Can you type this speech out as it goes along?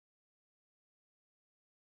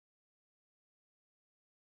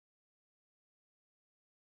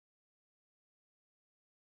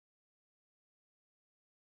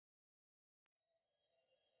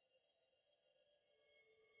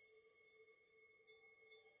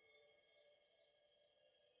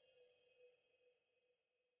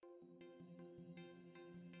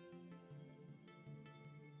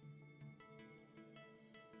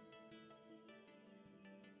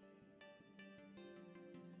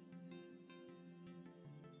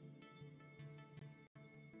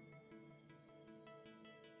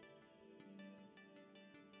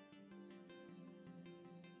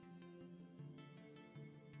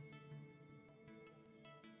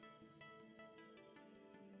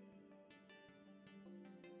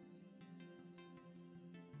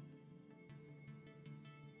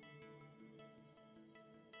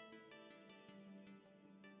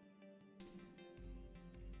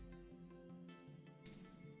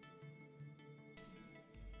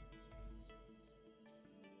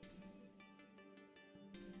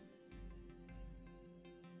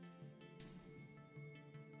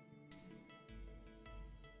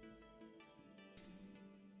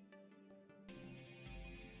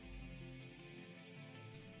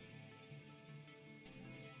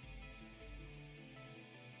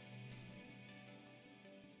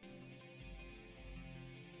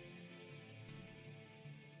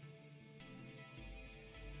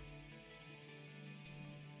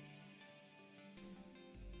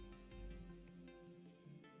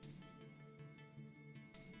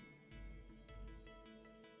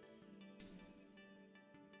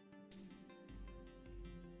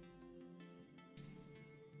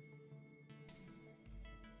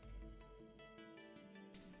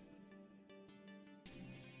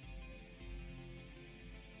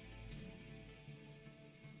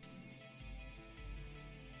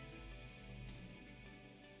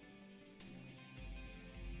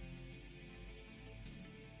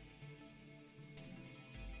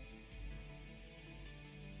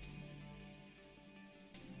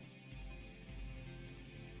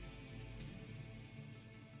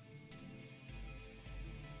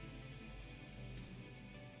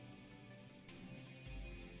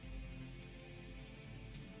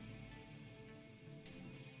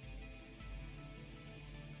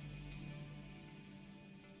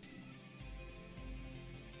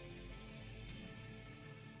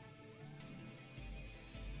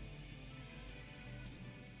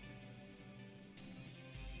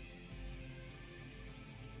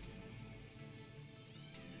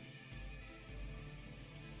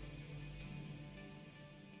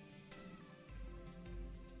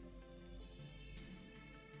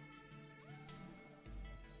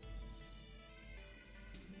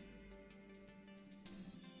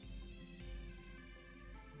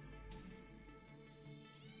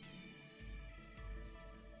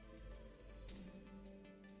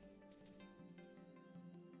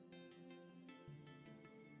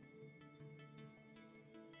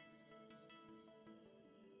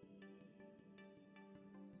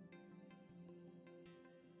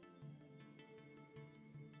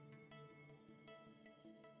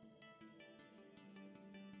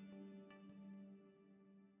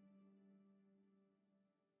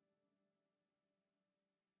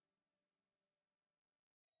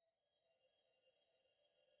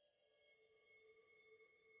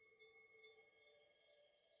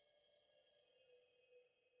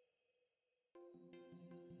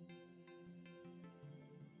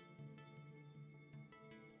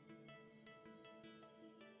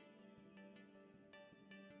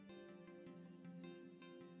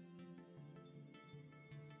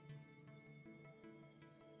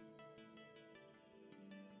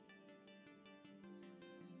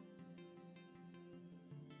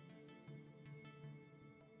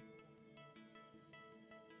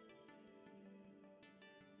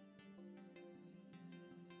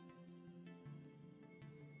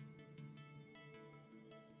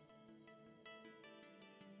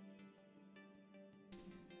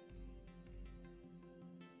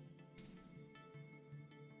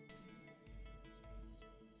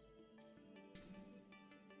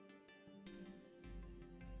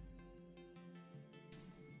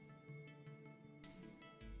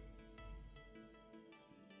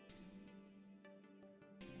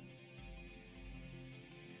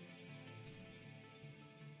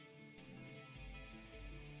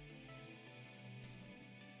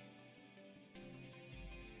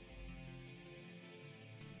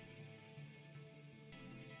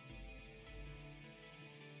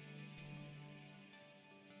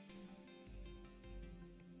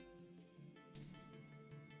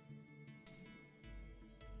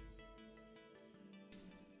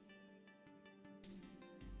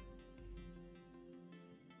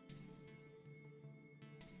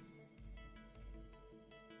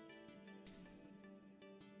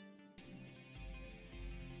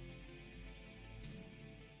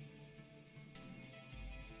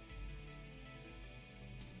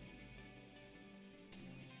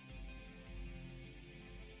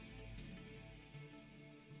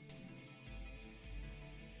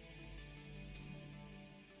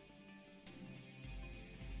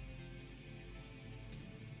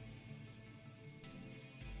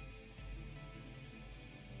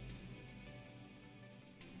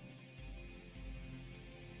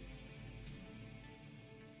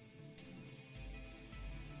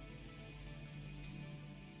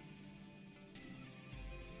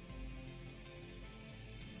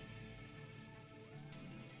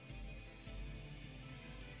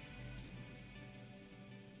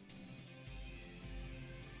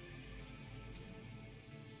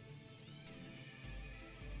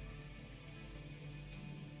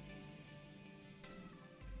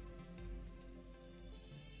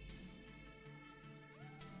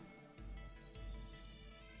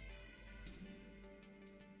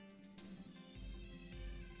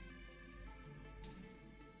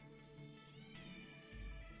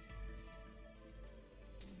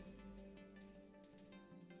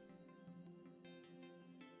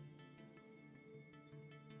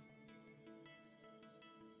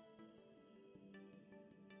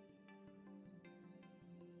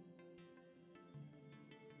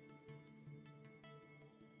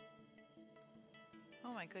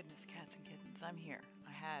Oh my goodness, cats and kittens, I'm here.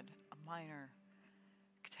 I had a minor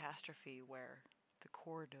catastrophe where the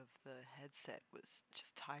cord of the headset was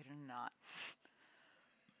just tied in a knot.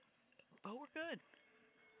 But we're good.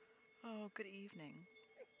 Oh, good evening.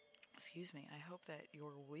 Excuse me, I hope that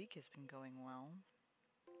your week has been going well.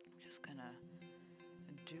 I'm just gonna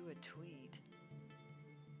do a tweet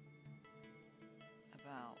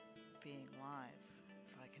about being live,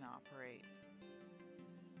 if I can operate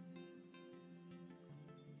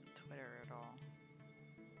Twitter at all.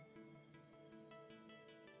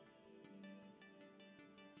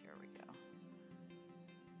 Here we go.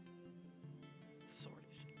 Sorted.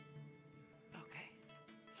 Okay.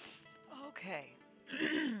 Okay.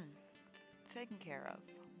 Taken care of.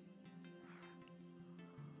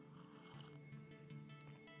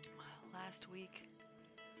 Last week,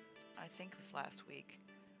 I think it was last week,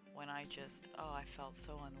 when I felt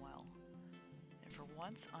so unwell. And for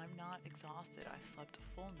once, I'm not exhausted. I slept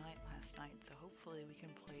a full night last night, so hopefully we can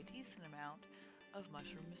play a decent amount of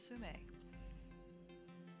Mushroom Musume.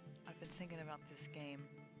 I've been thinking about this game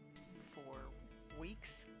for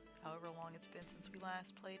weeks, however long it's been since we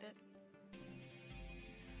last played it.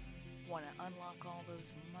 Want to unlock all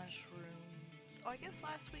those mushrooms. Oh, I guess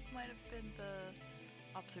last week might have been the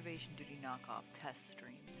Observation Duty knockoff test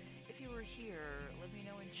stream. If you were here, let me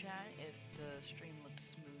know in chat if the stream looked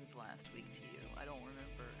smooth last week to you. I don't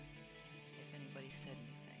remember if anybody said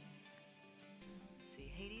anything. Let's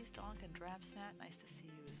see, Hades, Donk, and Drapsnat, nice to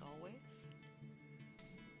see you as always.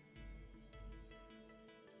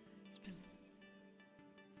 It's been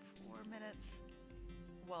 4 minutes.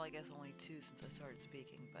 Well, I guess only 2 since I started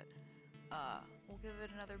speaking, but we'll give it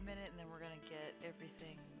another minute and then we're gonna get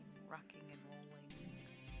everything rocking and rolling.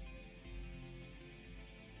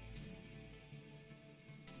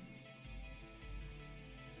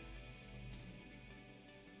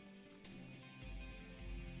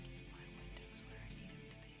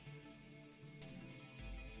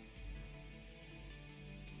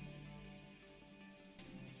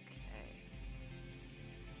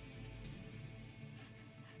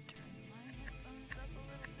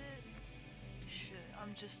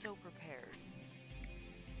 I'm just so prepared.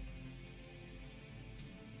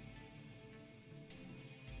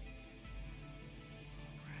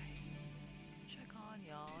 Alright. Check on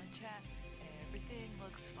y'all in chat. Everything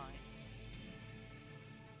looks fine.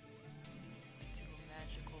 Let's do a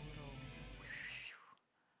magical little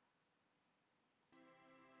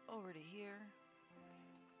over to here.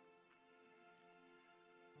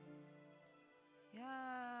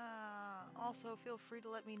 Yeah. Also, feel free to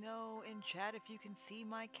let me know in chat if you can see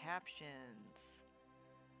my captions,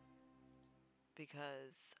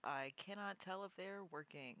 because I cannot tell if they're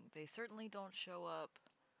working. They certainly don't show up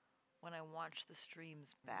when I watch the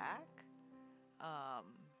streams back.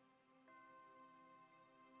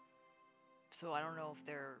 So I don't know if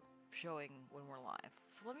they're showing when we're live.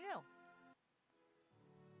 So let me know.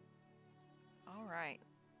 Alright.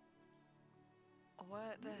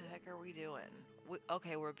 What the heck are we doing?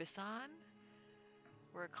 Okay, we're Bisan.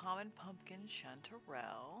 We're a common pumpkin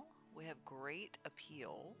chanterelle. We have great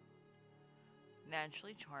appeal.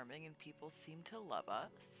 Naturally charming, and people seem to love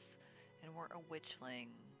us. And we're a witchling.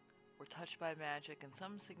 We're touched by magic in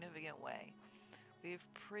some significant way. We have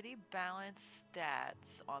pretty balanced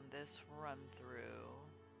stats on this run through.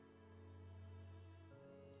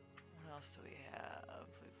 What else do we have?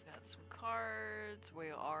 We've got some cards. We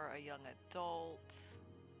are a young adult.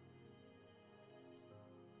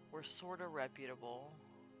 We're sort of reputable.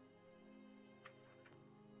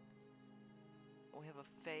 We have a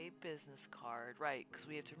Fae business card. Right, because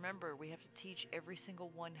we have to remember, we have to teach every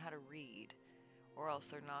single one how to read, or else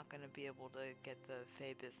they're not going to be able to get the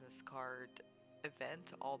Fae business card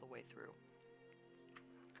event all the way through.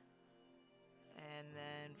 And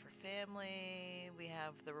then for family, we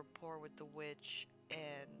have the rapport with the witch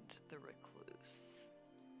and the recluse.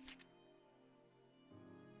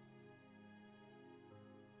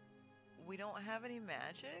 We don't have any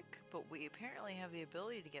magic, but we apparently have the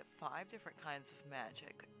ability to get 5 different kinds of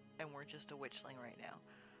magic, and we're just a witchling right now.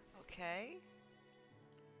 Okay.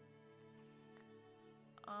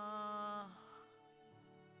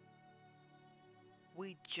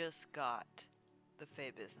 We just got the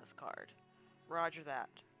Fae business card. Roger that.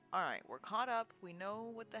 Alright, we're caught up. We know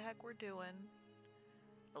what the heck we're doing.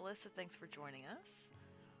 Alyssa, thanks for joining us.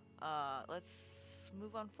 Let's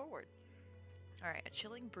move on forward. Alright, a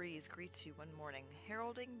chilling breeze greets you one morning,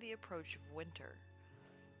 heralding the approach of winter.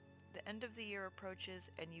 The end of the year approaches,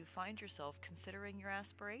 and you find yourself considering your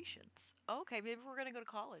aspirations. Okay, maybe we're gonna go to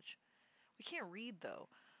college. We can't read, though.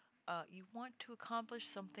 You want to accomplish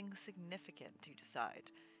something significant, you decide.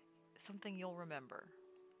 something you'll remember.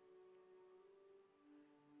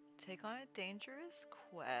 Take on a dangerous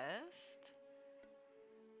quest.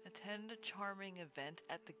 Attend a charming event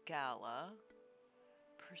at the gala.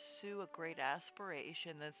 Pursue a great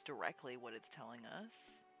aspiration. That's directly what it's telling us.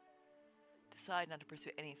 Decide not to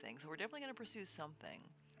pursue anything. So we're definitely going to pursue something.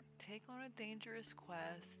 Take on a dangerous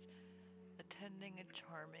quest. Attending a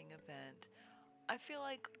charming event. I feel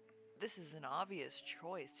like this is an obvious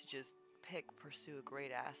choice to just pick pursue a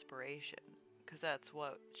great aspiration. Because that's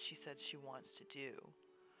what she said she wants to do.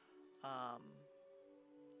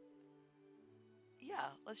 Yeah,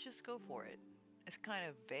 let's just go for it. It's kind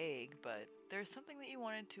of vague, but there's something that you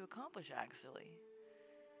wanted to accomplish actually.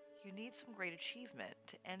 You need some great achievement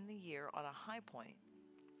to end the year on a high point.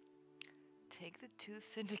 Take the Tues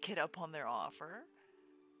Syndicate up on their offer.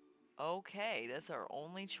 Okay, that's our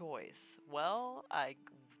only choice. Well,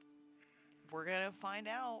 we're gonna find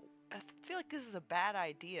out. I feel like this is a bad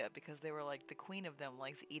idea because they were like the queen of them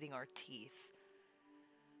likes eating our teeth.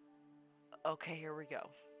 Okay, here we go.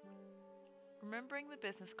 Remembering the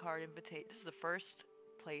business card invitation. This is the first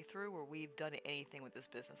playthrough where we've done anything with this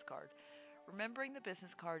business card. Remembering the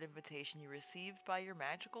business card invitation you received by your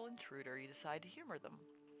magical intruder, you decide to humor them.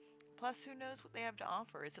 Plus, who knows what they have to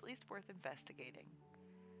offer? It's at least worth investigating.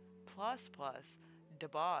 Plus, the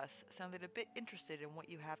boss sounded a bit interested in what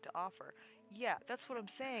you have to offer. Yeah, that's what I'm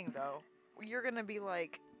saying though. You're gonna be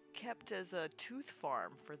like kept as a tooth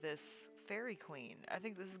farm for this fairy queen. I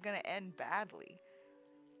think this is gonna end badly.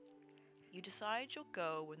 You decide you'll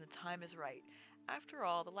go when the time is right. After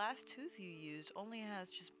all, the last tooth you used only has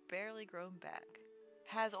just barely grown back.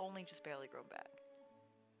 Has only just barely grown back.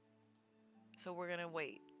 So we're gonna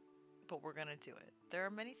wait, but we're gonna do it. There are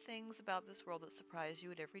many things about this world that surprise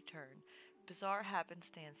you at every turn, bizarre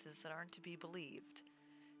happenstances that aren't to be believed.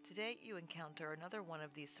 Today you encounter another one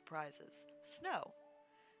of these surprises. Snow.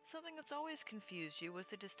 Something that's always confused you was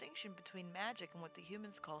the distinction between magic and what the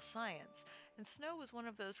humans call science, and snow was one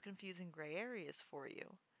of those confusing gray areas for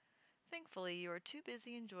you. Thankfully, you are too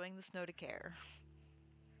busy enjoying the snow to care.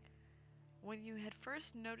 When you had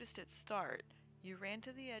first noticed its start, you ran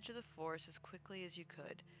to the edge of the forest as quickly as you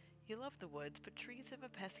could. You love the woods, but trees have a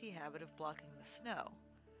pesky habit of blocking the snow.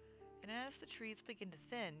 And as the trees begin to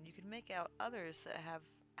thin, you can make out others that have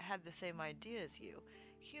had the same idea as you.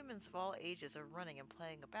 Humans of all ages are running and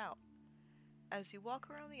playing about. As you walk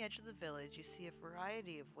around the edge of the village, you see a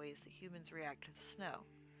variety of ways that humans react to the snow.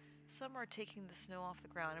 Some are taking the snow off the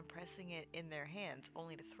ground and pressing it in their hands,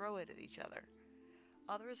 only to throw it at each other.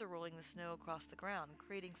 Others are rolling the snow across the ground,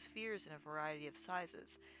 creating spheres in a variety of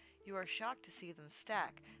sizes. You are shocked to see them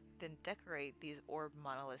stack, then decorate these orb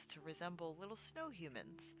monoliths to resemble little snow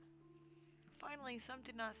humans. Finally, some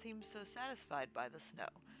did not seem so satisfied by the snow.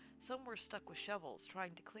 Some were stuck with shovels,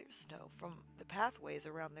 trying to clear snow from the pathways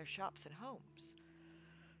around their shops and homes.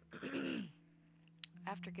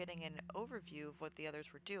 After getting an overview of what the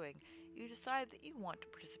others were doing, you decide that you want to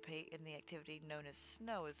participate in the activity known as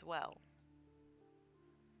snow as well.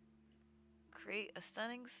 Create a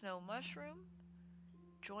stunning snow mushroom,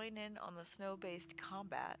 join in on the snow-based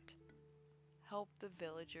combat, help the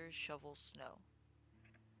villagers shovel snow.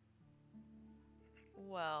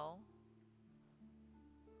 Well,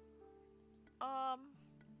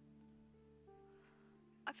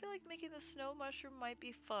 I feel like making the snow mushroom might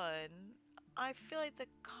be fun. I feel like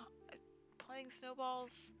playing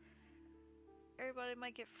snowballs, everybody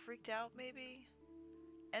might get freaked out maybe.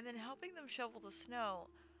 And then helping them shovel the snow,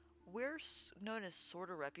 we're known as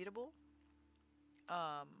sorta reputable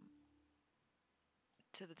um,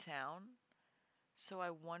 to the town. So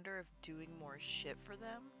I wonder if doing more shit for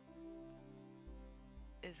them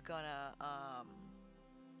is gonna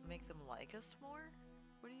make them like us more.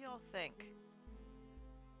 What do y'all think?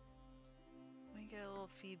 Let me get a little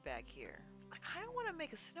feedback here. I kind of want to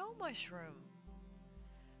make a snow mushroom,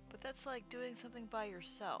 but that's like doing something by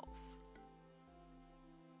yourself.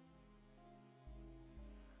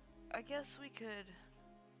 I guess we could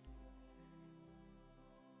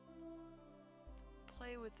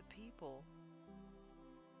play with the people.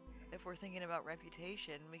 If we're thinking about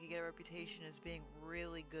reputation, we could get a reputation as being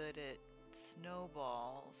really good at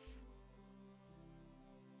snowballs.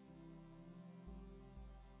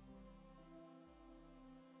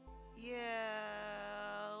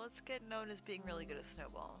 Yeah, let's get known as being really good at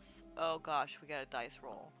snowballs. Oh gosh, we got a dice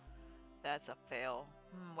roll. That's a fail.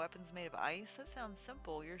 Weapons made of ice? That sounds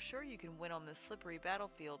simple. You're sure you can win on this slippery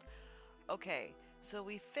battlefield? Okay, so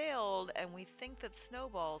we failed and we think that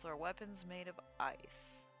snowballs are weapons made of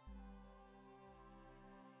ice.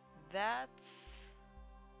 That's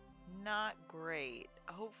not great.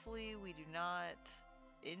 Hopefully we do not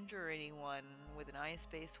injure anyone with an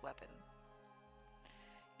ice-based weapon.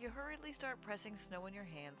 You hurriedly start pressing snow in your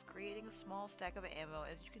hands, creating a small stack of ammo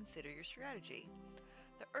as you consider your strategy.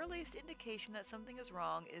 The earliest indication that something is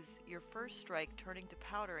wrong is your first strike turning to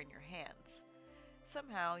powder in your hands.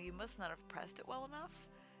 Somehow, you must not have pressed it well enough.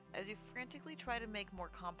 As you frantically try to make more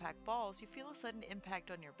compact balls, you feel a sudden impact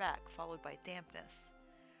on your back, followed by dampness.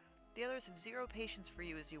 The others have zero patience for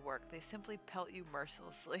you as you work. They simply pelt you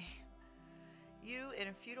mercilessly. You, in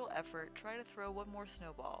a futile effort, try to throw one more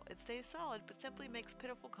snowball. It stays solid, but simply makes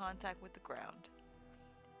pitiful contact with the ground.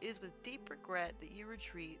 It is with deep regret that you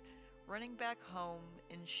retreat, running back home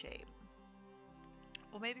in shame.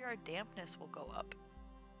 Well, maybe our dampness will go up.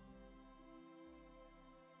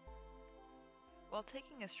 While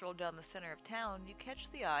taking a stroll down the center of town, you catch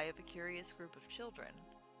the eye of a curious group of children.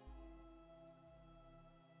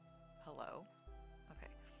 Hello?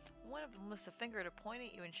 Okay. One of them lifts a finger to point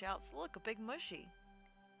at you and shouts, "Look, a big mushy."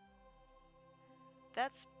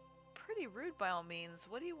 That's pretty rude by all means.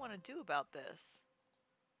 What do you want to do about this?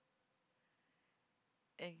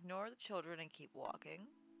 Ignore the children and keep walking.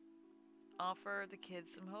 Offer the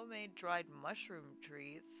kids some homemade dried mushroom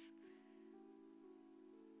treats.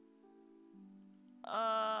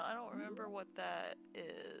 I don't remember what that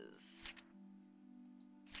is.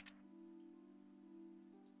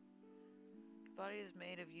 Body is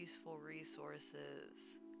made of useful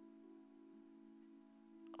resources.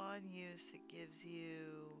 On use, it gives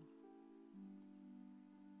you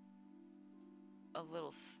a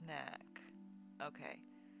little snack. Okay.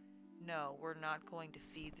 No, we're not going to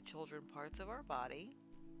feed the children parts of our body.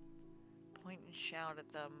 Point and shout at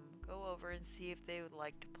them. Go over and see if they would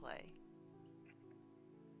like to play.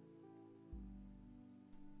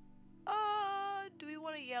 Do we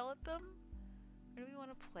want to yell at them? Or do we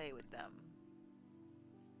want to play with them?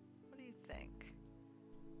 What do you think?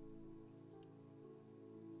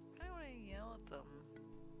 I kind of want to yell at them.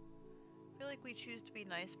 I feel like we choose to be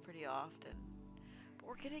nice pretty often. But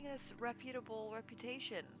we're getting this reputable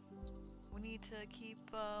reputation. We need to keep,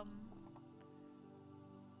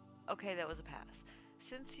 Okay, that was a pass.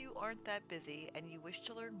 Since you aren't that busy and you wish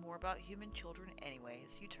to learn more about human children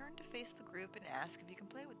anyways, you turn to face the group and ask if you can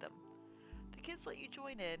play with them. The kids let you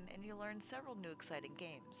join in and you learn several new exciting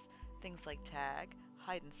games. Things like tag,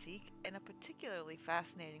 hide and seek, and a particularly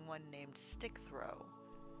fascinating one named stick throw.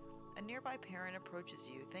 A nearby parent approaches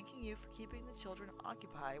you, thanking you for keeping the children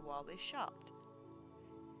occupied while they shopped.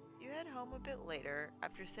 You head home a bit later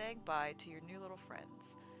after saying bye to your new little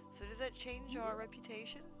friends. So does that change our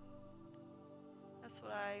reputation? That's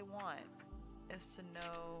what I want, is to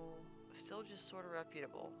know, still just sort of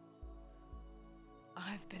reputable.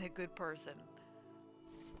 I've been a good person.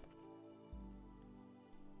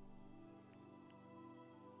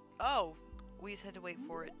 Oh, we just had to wait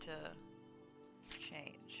for it to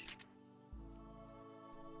change.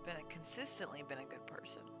 Consistently been a good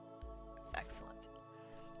person. Excellent.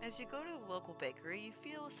 As you go to the local bakery, you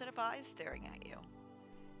feel a set of eyes staring at you.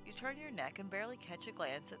 You turn your neck and barely catch a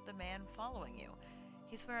glance at the man following you.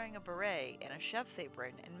 He's wearing a beret and a chef's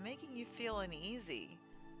apron and making you feel uneasy.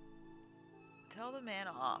 Tell the man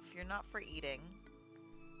off. You're not for eating.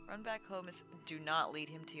 Run back home. Do not lead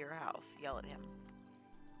him to your house. Yell at him.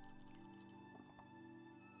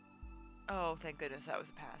 Oh, thank goodness that was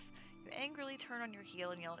a pass. You angrily turn on your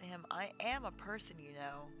heel and yell at him, "I am a person, you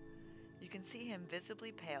know." You can see him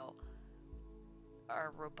visibly pale.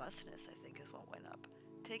 Our robustness, I think, is what went up.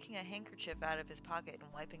 Taking a handkerchief out of his pocket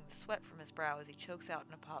and wiping the sweat from his brow as he chokes out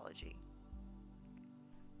an apology.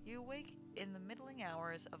 You awake in the middling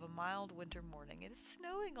hours of a mild winter morning. It is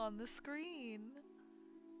snowing on the screen.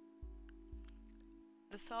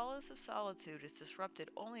 The solace of solitude is disrupted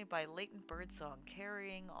only by latent birdsong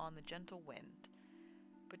carrying on the gentle wind.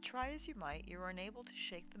 But try as you might, you are unable to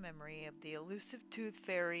shake the memory of the elusive tooth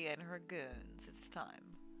fairy and her goons. It's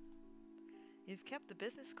time. You've kept the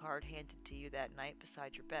business card handed to you that night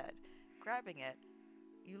beside your bed. Grabbing it,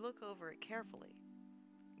 you look over it carefully.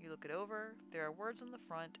 You look it over, there are words on the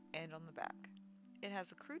front and on the back. It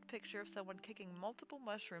has a crude picture of someone kicking multiple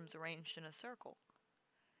mushrooms arranged in a circle.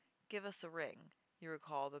 "Give us a ring," you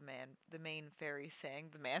recall the main fairy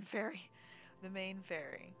saying. The main fairy.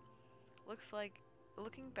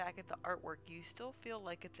 Looking back at the artwork, you still feel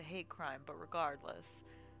like it's a hate crime, but regardless,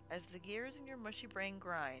 as the gears in your mushy brain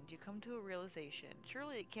grind, you come to a realization.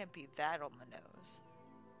 Surely it can't be that on the nose.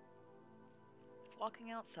 Walking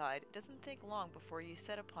outside, it doesn't take long before you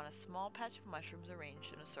set upon a small patch of mushrooms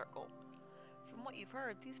arranged in a circle. From what you've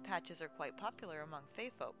heard, these patches are quite popular among fae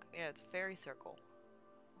folk. Yeah, it's a fairy circle.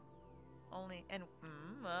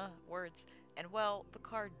 Words. And well, the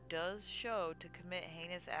card does show to commit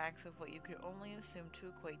heinous acts of what you could only assume to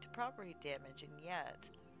equate to property damage, and yet.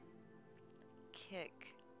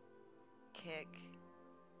 Kick, kick,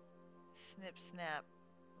 snip snap,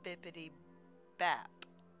 bippity bap.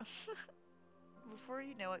 Before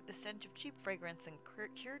you know it, the stench of cheap fragrance and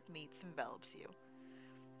cured meats envelops you.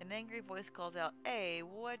 An angry voice calls out, "Hey,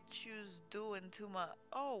 what you's doing to my...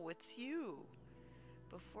 Oh, it's you."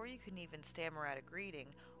 Before you can even stammer out a greeting,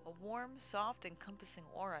 a warm, soft, encompassing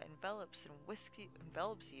aura envelops you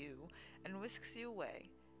and whisks you away.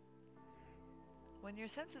 When your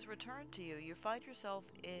senses return to you, you find yourself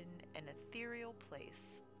in an ethereal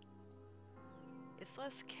place. It's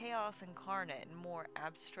less chaos incarnate and more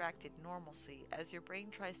abstracted normalcy as your brain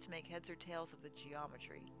tries to make heads or tails of the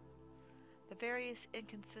geometry. The various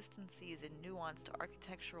inconsistencies and nuanced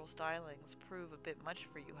architectural stylings prove a bit much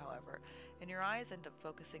for you, however, and your eyes end up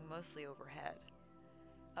focusing mostly overhead.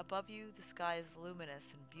 Above you, the sky is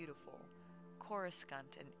luminous and beautiful,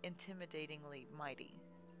 coruscant and intimidatingly mighty.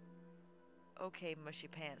 "Okay, mushy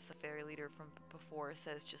pants," the fairy leader from before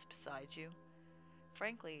says just beside you.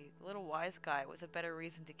 Frankly, the little wise guy was a better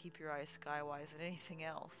reason to keep your eyes skywise than anything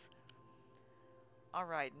else.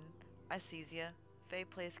 "Alrightin', I sees ya. Fey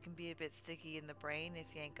place can be a bit sticky in the brain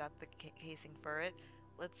if you ain't got the casing for it.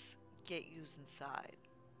 Let's get yous inside.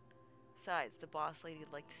 Besides, the boss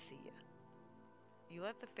lady'd like to see ya." You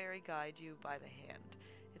let the fairy guide you by the hand.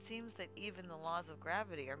 It seems that even the laws of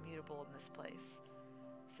gravity are mutable in this place.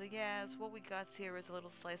 So yes, what we got here is a little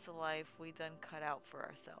slice of life we done cut out for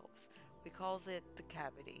ourselves. We calls it the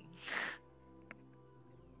cavity.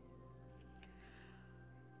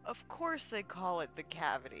 Of course they call it the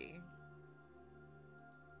cavity.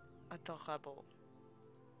 Adorable.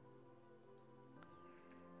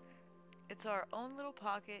 It's our own little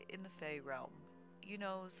pocket in the Fey realm. You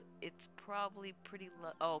knows, it's probably pretty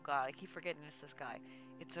oh god, I keep forgetting it's this guy.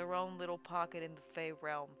 It's our own little pocket in the Fey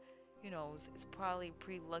realm. You knows, it's probably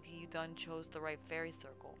pretty lucky you done chose the right fairy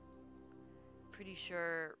circle. Pretty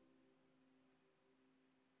sure...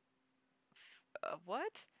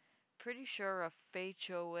 what? Pretty sure a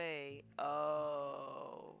HOA...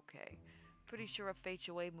 Oh, okay. Pretty sure a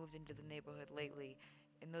HOA moved into the neighborhood lately,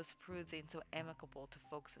 and those prudes ain't so amicable to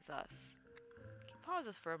folks as us. He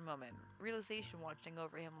pauses for a moment, realization washing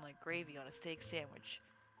over him like gravy on a steak sandwich.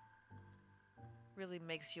 Really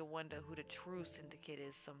makes you wonder who the true syndicate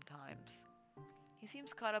is sometimes. He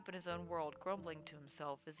seems caught up in his own world, grumbling to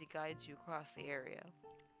himself as he guides you across the area.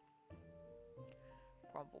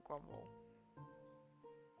 Grumble, grumble.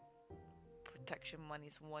 Protection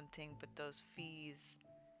money's one thing, but those fees...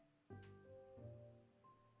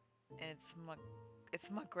 And it's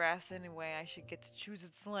my grass anyway, I should get to choose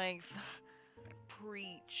its length.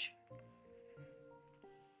 Preach.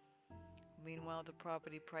 Meanwhile, the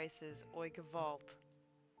property prices, oi gewalt.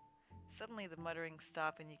 Suddenly the mutterings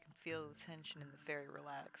stop and you can feel the tension in the fairy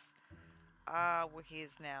relax. "Ah, we're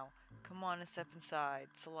his now. Come on and step inside.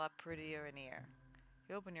 It's a lot prettier in here."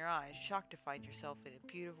 You open your eyes, shocked to find yourself in a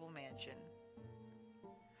beautiful mansion.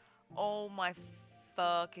 Oh my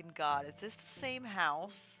fucking god, is this the same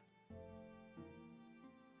house?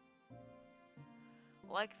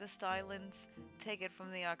 Like the stylings, take it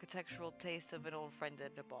from the architectural taste of an old friend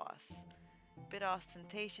and a boss. Bit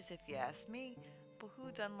ostentatious if you ask me, but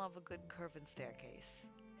who done love a good curving staircase?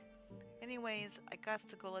 Anyways, I gots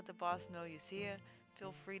to go let the boss know you's here.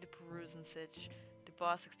 Feel free to peruse and such. The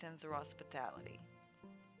boss extends her hospitality.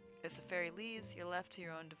 As the fairy leaves, you're left to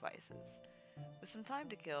your own devices. With some time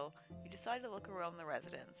to kill, you decide to look around the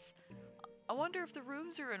residence. I wonder if the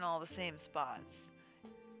rooms are in all the same spots.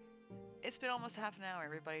 It's been almost half an hour.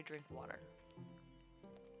 Everybody drink water.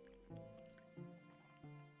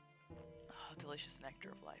 Oh, delicious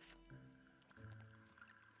nectar of life.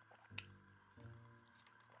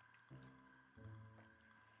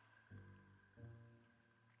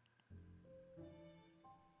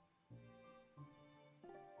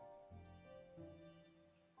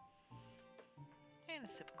 And a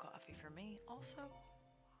sip of coffee for me, also.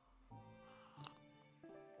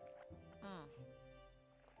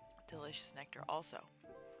 Delicious nectar, also.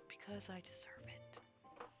 Because I deserve it.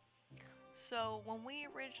 So, when we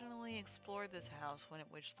originally explored this house, when it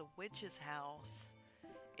was the witch's house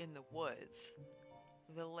in the woods,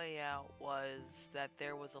 the layout was that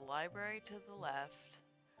there was a library to the left,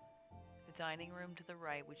 the dining room to the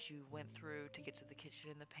right, which you went through to get to the kitchen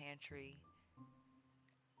and the pantry,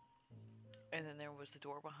 and then there was the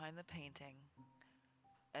door behind the painting,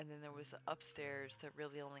 and then there was the upstairs that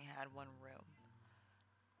really only had one room.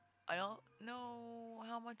 I don't know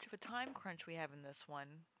how much of a time crunch we have in this one,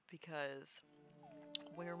 because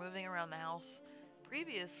we were moving around the house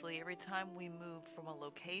Previously, every time we moved from a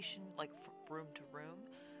location, like from room to room,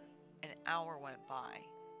 an hour went by.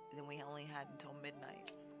 And then we only had until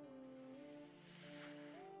midnight.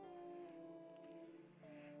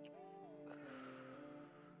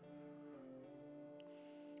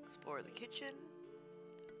 Explore the kitchen,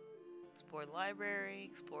 explore the library,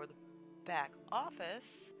 explore the back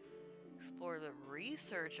office, explore the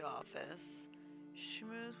research office,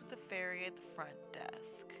 schmooze with the fairy at the front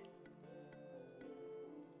desk.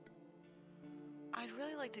 I'd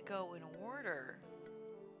really like to go in order.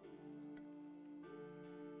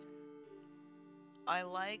 I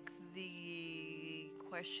like the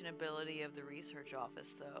questionability of the research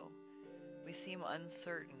office, though. We seem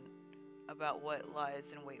uncertain about what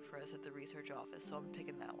lies in wait for us at the research office, so I'm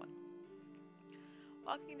picking that one.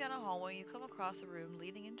 Walking down a hallway, you come across a room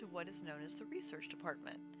leading into what is known as the research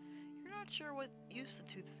department. You're not sure what use the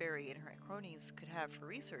Tooth Fairy and her cronies could have for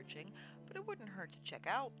researching, but it wouldn't hurt to check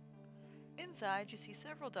out. Inside, you see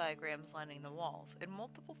several diagrams lining the walls, and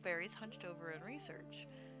multiple fairies hunched over in research.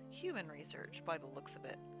 Human research, by the looks of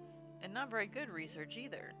it. And not very good research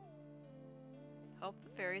either. Help the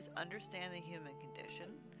fairies understand the human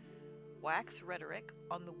condition. Wax rhetoric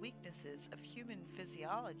on the weaknesses of human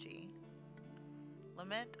physiology.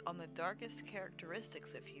 Lament on the darkest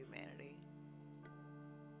characteristics of humanity.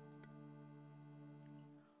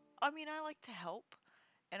 I mean, I like to help.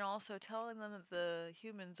 And also telling them that the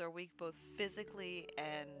humans are weak both physically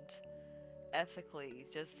and ethically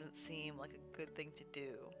just doesn't seem like a good thing to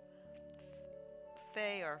do.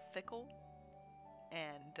 Fae are fickle,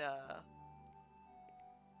 and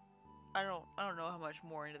I don't know how much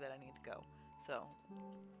more into that I need to go. So,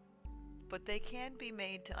 but they can be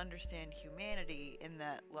made to understand humanity in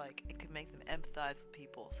that, like, it could make them empathize with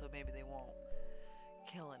people, so maybe they won't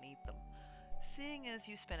kill and eat them. Seeing as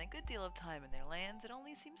you spent a good deal of time in their lands, it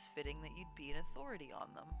only seems fitting that you'd be an authority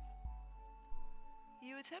on them.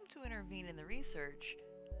 You attempt to intervene in the research,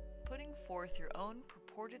 putting forth your own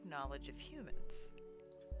purported knowledge of humans.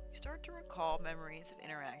 You start to recall memories of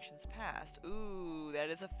interactions past. Ooh,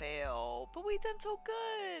 that is a fail. But we've done so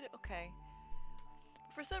good! Okay.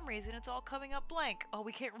 But for some reason, it's all coming up blank. Oh,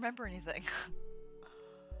 we can't remember anything.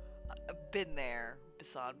 Been there,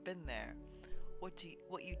 Basan, been there.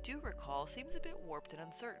 What you do recall seems a bit warped and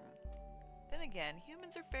uncertain. Then again,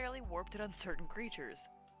 humans are fairly warped and uncertain creatures.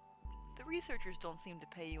 The researchers don't seem to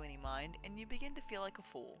pay you any mind, and you begin to feel like a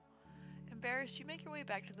fool. Embarrassed, you make your way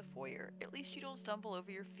back to the foyer. At least you don't stumble over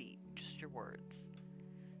your feet, just your words.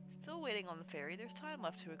 Still waiting on the ferry, there's time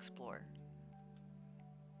left to explore.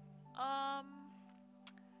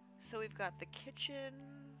 So we've got the kitchen,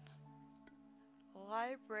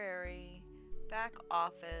 library, back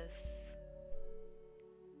office.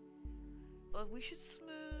 Well, we should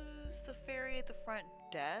smooth the ferry at the front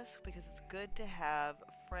desk because it's good to have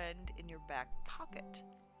a friend in your back pocket.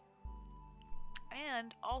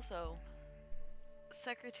 And also,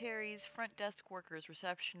 secretaries, front desk workers,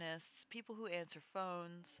 receptionists, people who answer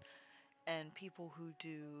phones, and people who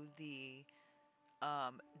do the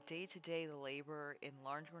day-to-day labor in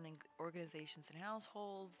large organizations and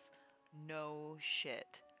households know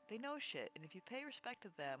shit. They know shit, and if you pay respect to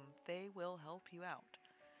them, they will help you out.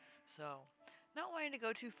 So, not wanting to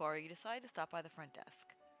go too far, you decide to stop by the front desk,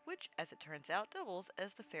 which, as it turns out, doubles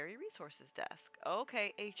as the ferry resources desk.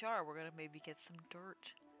 Okay, HR, we're gonna maybe get some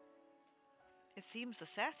dirt. It seems the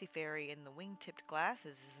sassy fairy in the wing-tipped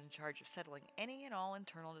glasses is in charge of settling any and all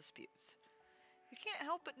internal disputes. You can't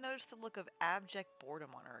help but notice the look of abject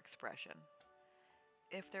boredom on her expression.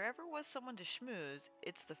 If there ever was someone to schmooze,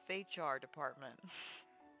 it's the HR department.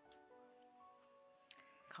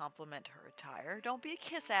 Compliment her attire. Don't be a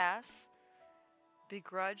kiss-ass.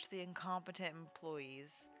 Begrudge the incompetent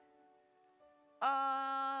employees.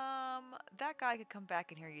 That guy could come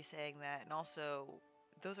back and hear you saying that, and also,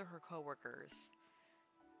 those are her coworkers.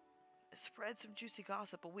 Spread some juicy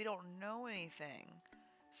gossip, but we don't know anything.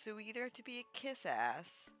 So we either have to be a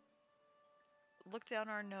kiss-ass, look down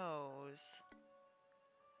our nose,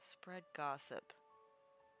 spread gossip.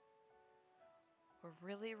 We're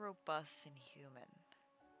really robust and human.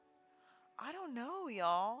 I don't know,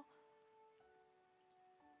 y'all.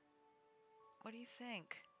 What do you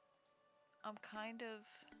think? I'm kind of...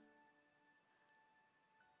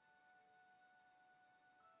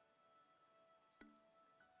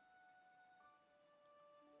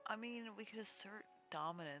 I mean, we could assert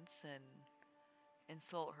dominance and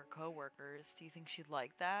insult her coworkers. Do you think she'd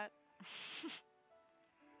like that?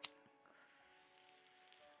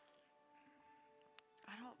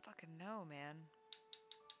 I don't fucking know, man.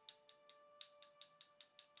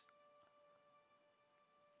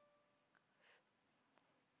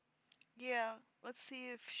 Yeah, Let's see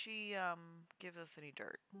if she gives us any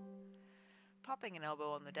dirt. Popping an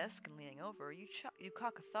elbow on the desk and leaning over, you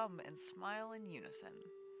cock a thumb and smile in unison.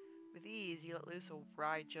 With ease, you let loose a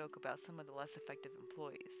wry joke about some of the less effective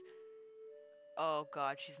employees. Oh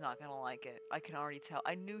god, she's not gonna like it. I can already tell.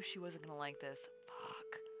 I knew she wasn't gonna like this.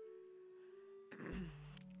 Fuck.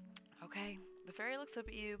 Okay. The fairy looks up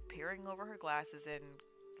at you, peering over her glasses and...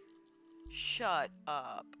 Shut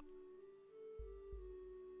up.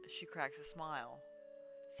 She cracks a smile.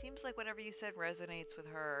 Seems like whatever you said resonates with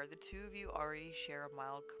her. The two of you already share a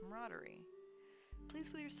mild camaraderie.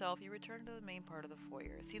 Pleased with yourself, you return to the main part of the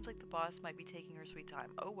foyer. It seems like the boss might be taking her sweet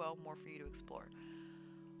time. Oh well, more for you to explore.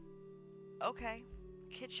 Okay.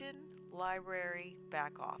 Kitchen, library,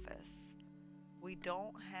 back office. We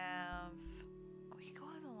don't have... We can go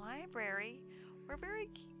in the library. We're very,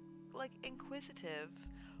 like, inquisitive.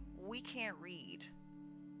 We can't read.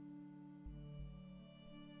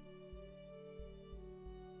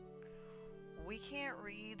 We can't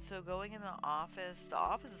read, so going in the office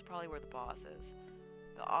is probably where the boss is.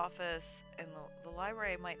 The office and the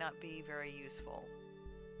library might not be very useful.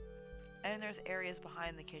 And there's areas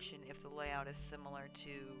behind the kitchen if the layout is similar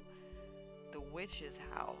to the witch's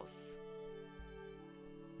house.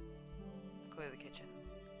 Go to the kitchen.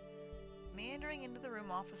 Meandering into the room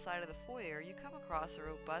off the side of the foyer, you come across a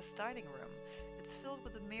robust dining room. It's filled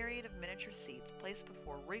with a myriad of miniature seats placed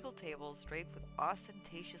before regal tables draped with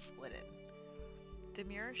ostentatious linen.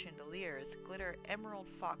 Demure chandeliers glitter emerald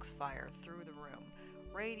foxfire through the room,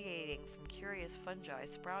 radiating from curious fungi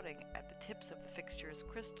sprouting at the tips of the fixture's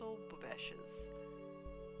crystal boubeshes.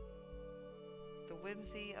 The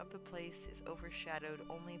whimsy of the place is overshadowed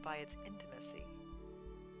only by its intimacy.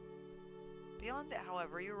 Beyond it,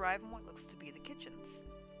 however, you arrive in what looks to be the kitchens.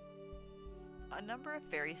 A number of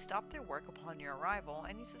fairies stop their work upon your arrival,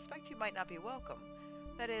 and you suspect you might not be welcome.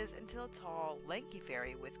 That is, until a tall, lanky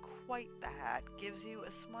fairy with quite the hat gives you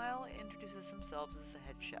a smile and introduces themselves as the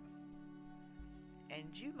head chef.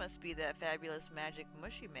 And you must be that fabulous magic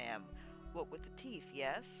mushy ma'am, what with the teeth,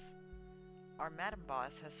 yes? Our madam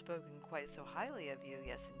boss has spoken quite so highly of you,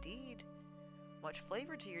 yes indeed. Much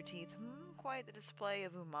flavor to your teeth, quite the display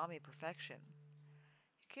of umami perfection.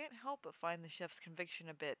 You can't help but find the chef's conviction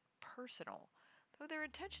a bit personal, though their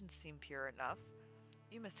intentions seem pure enough.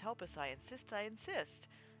 You must help us, I insist, I insist.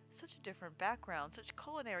 Such a different background, such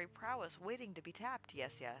culinary prowess waiting to be tapped,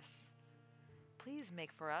 yes, yes. Please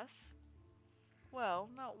make for us. Well,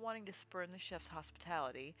 not wanting to spurn the chef's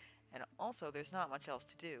hospitality, and also there's not much else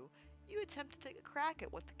to do, you attempt to take a crack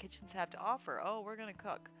at what the kitchens have to offer. Oh, we're gonna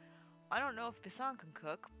cook. I don't know if Bisson can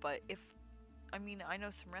cook, but I know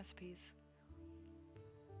some recipes.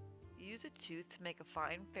 You use a tooth to make a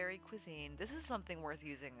fine fairy cuisine. This is something worth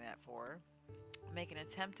using that for. Make an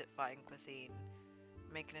attempt at fine cuisine.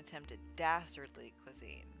 Make an attempt at dastardly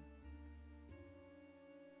cuisine.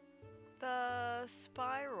 The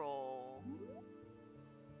spiral.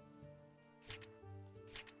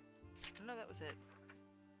 No, that was it.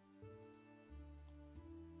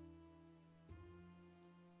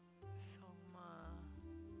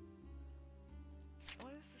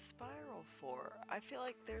 What is the spiral for? I feel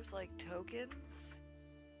like there's like tokens.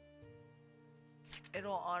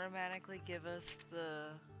 It'll automatically give us the...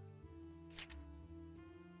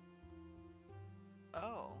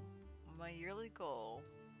 Oh, my yearly goal.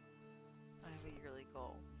 I have a yearly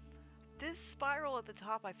goal. This spiral at the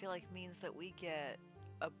top I feel like means that we get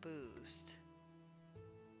a boost.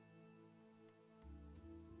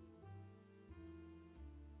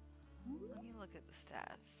 Let me look at the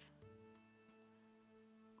stats.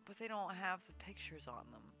 But they don't have the pictures on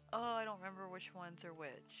them. Oh, I don't remember which ones are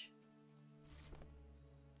which.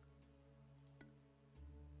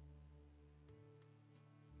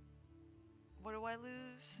 What do I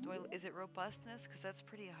lose? Is it robustness? Because that's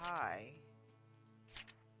pretty high.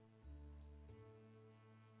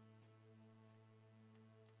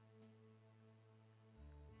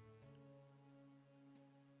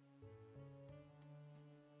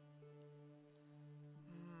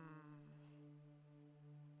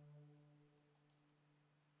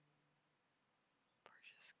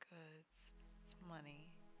 Purchase goods. It's money.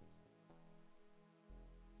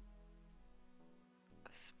 A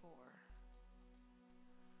spore.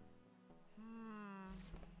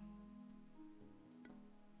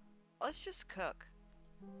 Let's just cook.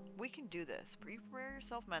 We can do this. Prepare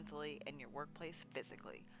yourself mentally and your workplace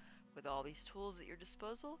physically. With all these tools at your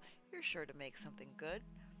disposal, you're sure to make something good.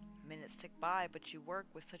 Minutes tick by, but you work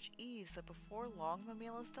with such ease that before long the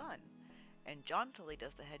meal is done. And jauntily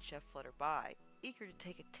does the head chef flutter by, eager to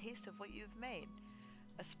take a taste of what you've made.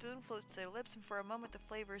 A spoon floats to their lips, and for a moment the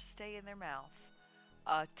flavors stay in their mouth.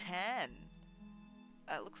 A 10.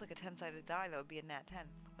 It looks like a 10-sided die that would be a nat 10.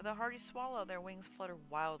 With a hearty swallow, their wings flutter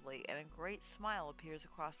wildly, and a great smile appears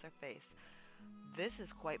across their face. This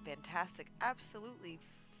is quite fantastic. Absolutely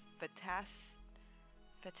fatas...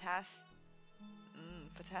 fatas...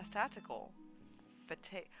 fatastatical.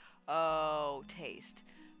 Fata... Oh, taste.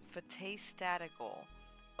 Fatastatical.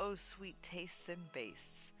 Oh, sweet tastes and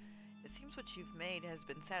bastes. It seems what you've made has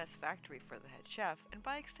been satisfactory for the head chef, and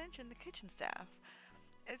by extension the kitchen staff.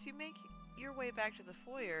 As you make your way back to the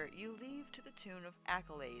foyer, you leave to the tune of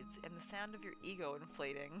accolades and the sound of your ego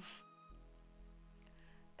inflating.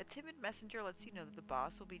 A timid messenger lets you know that the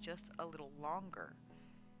boss will be just a little longer.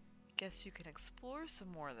 Guess you can explore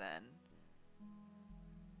some more then.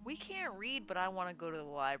 We can't read, but I want to go to the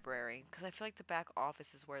library, because I feel like the back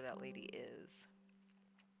office is where that lady is.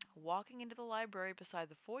 Walking into the library beside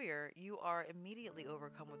the foyer, you are immediately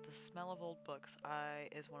overcome with the smell of old books.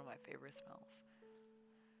 Is one of my favorite smells.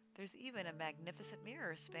 There's even a magnificent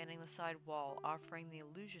mirror spanning the side wall, offering the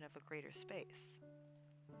illusion of a greater space.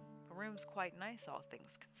 The room's quite nice, all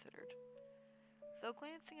things considered. Though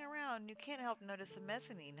glancing around, you can't help notice a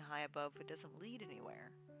mezzanine high above that doesn't lead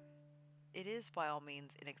anywhere. It is, by all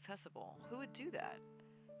means, inaccessible. Who would do that?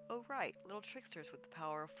 Oh, right, little tricksters with the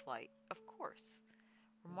power of flight. Of course.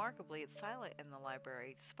 Remarkably, it's silent in the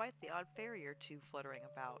library, despite the odd fairy or two fluttering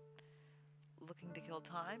about. Looking to kill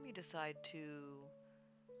time, you decide to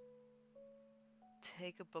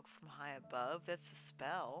take a book from high above. That's a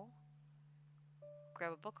spell.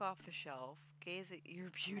 Grab a book off the shelf, gaze at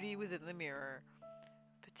your beauty within the mirror.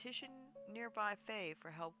 Petition nearby Fae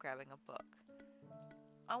for help grabbing a book.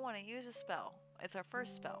 I want to use a spell. It's our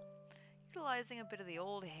first spell. Utilizing a bit of the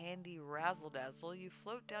old handy razzle-dazzle, you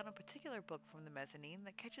float down a particular book from the mezzanine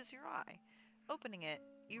that catches your eye. Opening it,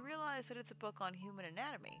 you realize that it's a book on human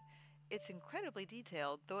anatomy. It's incredibly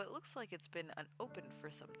detailed, though it looks like it's been unopened for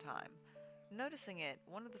some time. Noticing it,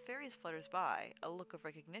 one of the fairies flutters by, a look of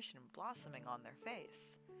recognition blossoming on their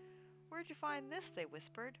face. "Where'd you find this?" they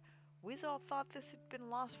whispered. "We's all thought this had been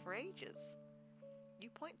lost for ages." You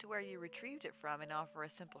point to where you retrieved it from and offer a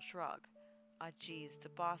simple shrug. "Ah, geez, the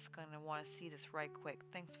boss gonna want to see this right quick.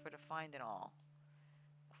 Thanks for the find and all."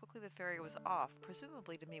 Quickly the fairy was off,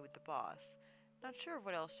 presumably to meet with the boss. Not sure of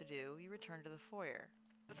what else to do, you return to the foyer.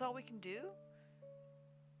 "That's all we can do?"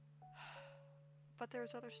 But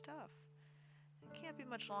there's other stuff. It can't be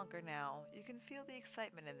much longer now. You can feel the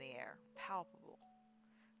excitement in the air, palpable.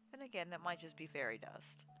 Then again, that might just be fairy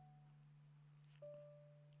dust.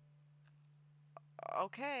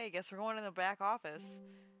 Okay, guess we're going to the back office.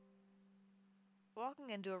 Walking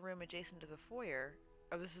into a room adjacent to the foyer,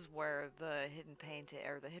 this is where the hidden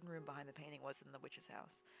the hidden room behind the painting was in the witch's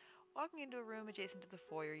house. Walking into a room adjacent to the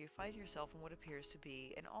foyer, you find yourself in what appears to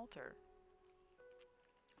be an altar.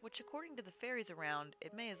 Which, according to the fairies around,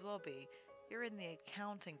 it may as well be. You're in the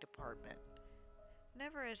accounting department.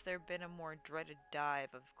 Never has there been a more dreaded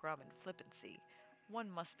dive of grum and flippancy.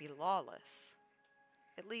 One must be lawless.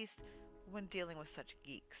 At least, when dealing with such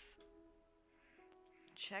geeks.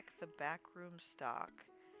 Check the backroom stock.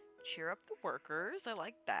 Cheer up the workers, I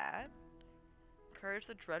like that. Encourage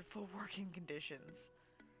the dreadful working conditions.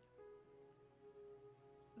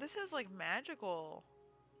 This has like magical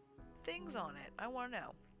things on it. I want to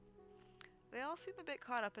know. They all seem a bit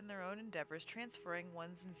caught up in their own endeavors, transferring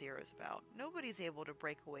ones and zeros about. Nobody's able to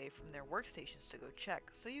break away from their workstations to go check,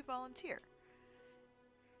 so you volunteer.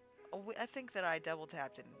 Oh, I think that I double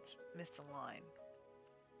tapped and missed a line.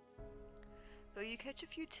 Though you catch a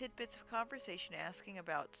few tidbits of conversation asking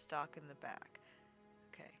about stock in the back.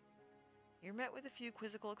 Okay. You're met with a few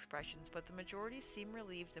quizzical expressions, but the majority seem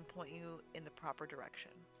relieved and point you in the proper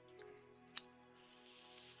direction.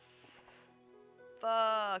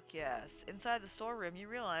 Fuck yes. Inside the storeroom, you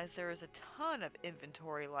realize there is a ton of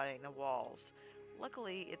inventory lining the walls.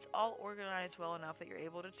 Luckily, it's all organized well enough that you're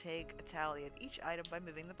able to take a tally of each item by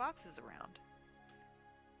moving the boxes around.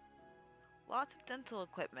 Lots of dental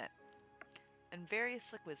equipment, and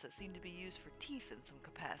various liquids that seem to be used for teeth in some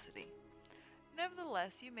capacity.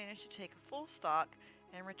 Nevertheless, you manage to take a full stock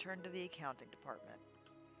and return to the accounting department.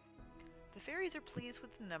 The fairies are pleased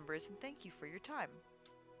with the numbers and thank you for your time.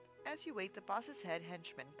 As you wait, the boss's head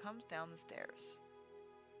henchman comes down the stairs.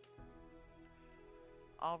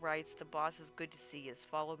 "All right, the boss is good to see us.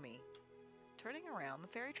 Follow me." Turning around, the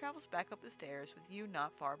fairy travels back up the stairs with you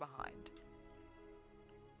not far behind.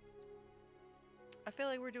 I feel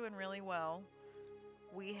like we're doing really well.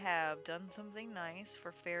 We have done something nice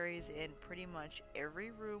for fairies in pretty much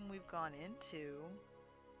every room we've gone into.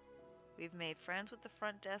 We've made friends with the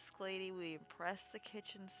front desk lady. We impressed the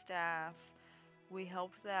kitchen staff. We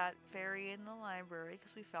helped that fairy in the library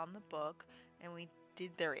because we found the book, and we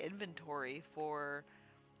did their inventory for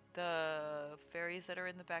the fairies that are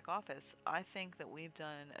in the back office. I think that we've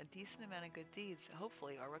done a decent amount of good deeds.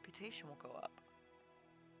 Hopefully, our reputation will go up.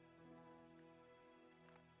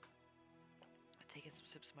 Taking some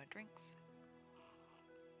sips of my drinks.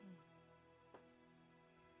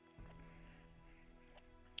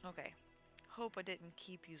 Okay. Hope I didn't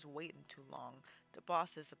keep yous waiting too long. The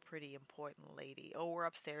boss is a pretty important lady. Oh, we're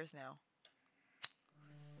upstairs now.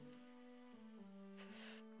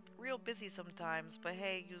 Real busy sometimes, but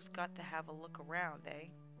hey, you's got to have a look around, eh?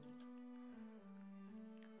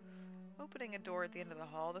 Opening a door at the end of the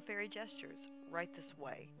hall, the fairy gestures. Right this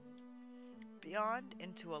way. Beyond,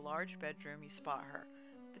 into a large bedroom, you spot her,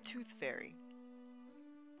 the Tooth Fairy.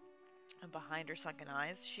 And behind her sunken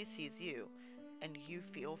eyes, she sees you, and you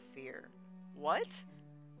feel fear. What?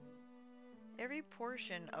 Every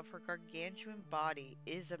portion of her gargantuan body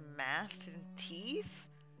is amassed in teeth?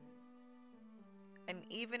 And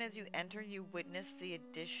even as you enter, you witness the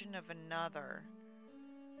addition of another.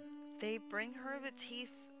 They bring her the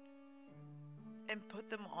teeth and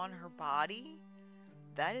put them on her body?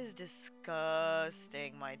 That is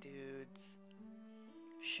disgusting, my dudes.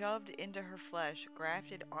 Shoved into her flesh,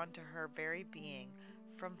 grafted onto her very being,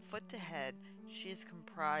 from foot to head, she is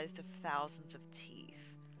comprised of thousands of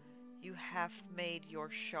teeth. You have made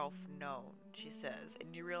yourself known, she says,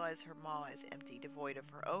 and you realize her maw is empty, devoid of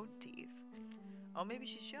her own teeth. Oh, maybe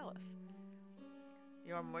she's jealous.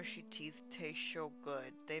 Your mushy teeth taste so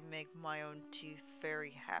good. They make my own teeth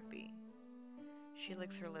very happy. She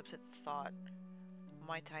licks her lips at the thought.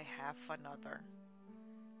 Might I have another?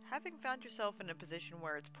 Having found yourself in a position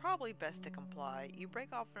where it's probably best to comply, you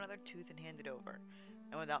break off another tooth and hand it over.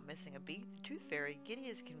 And without missing a beat, the Tooth Fairy, giddy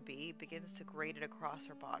as can be, begins to grate it across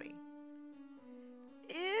her body.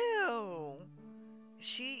 Ew!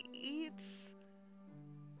 She eats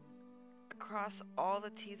across all the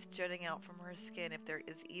teeth jutting out from her skin, if there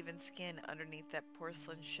is even skin underneath that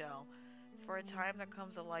porcelain shell. For a time there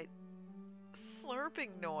comes a light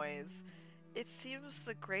slurping noise. It seems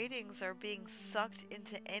the gratings are being sucked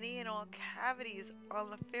into any and all cavities on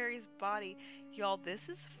the fairy's body. Y'all, this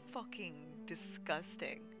is fucking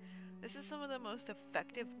disgusting. This is some of the most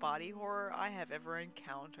effective body horror I have ever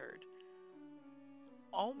encountered.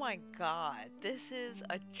 Oh my god, this is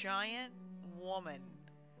a giant woman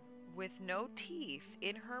with no teeth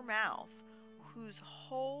in her mouth whose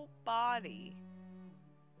whole body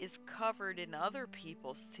is covered in other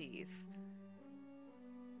people's teeth.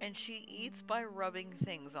 And she eats by rubbing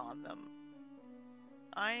things on them.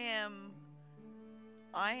 I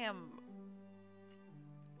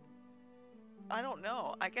don't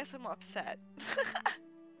know. I guess I'm upset.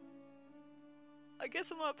 I guess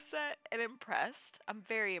I'm upset and impressed. I'm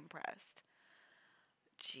very impressed.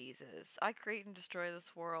 Jesus. I create and destroy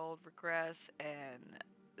this world, regress, and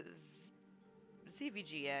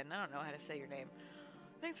ZVGN. I don't know how to say your name.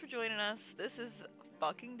 Thanks for joining us. This is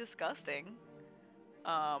fucking disgusting.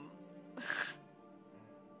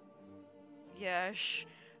 Yes,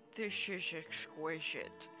 this is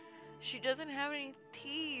exquisite. She doesn't have any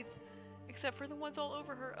teeth, except for the ones all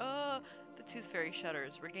over her. The Tooth Fairy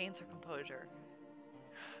shudders, regains her composure.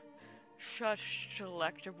 Such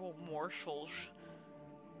delectable morsels.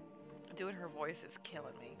 Doing her voice is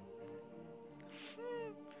killing me.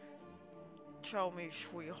 Tell me,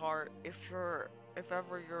 sweetheart, if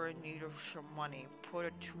ever you're in need of some money, put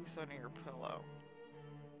a tooth under your pillow.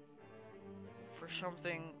 For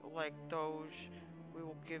something like those, we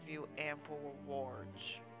will give you ample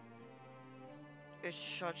rewards. It's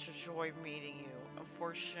such a joy meeting you.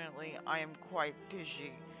 Unfortunately, I am quite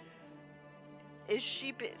busy.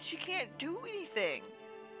 She can't do anything.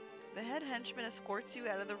 The head henchman escorts you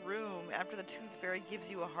out of the room after the Tooth Fairy gives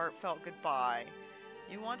you a heartfelt goodbye.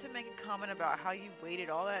 You want to make a comment about how you waited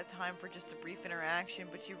all that time for just a brief interaction,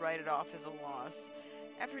 but you write it off as a loss.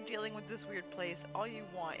 After dealing with this weird place, all you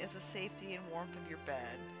want is the safety and warmth of your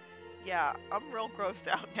bed. Yeah, I'm real grossed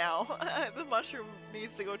out now. The mushroom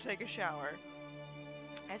needs to go take a shower.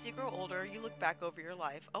 As you grow older, you look back over your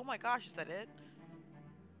life. Oh my gosh, is that it?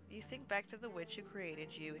 You think back to the witch who created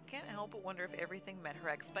you and can't help but wonder if everything met her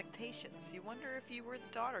expectations. You wonder if you were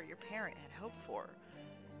the daughter your parent had hoped for.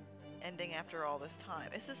 Ending after all this time.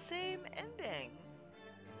 It's the same ending.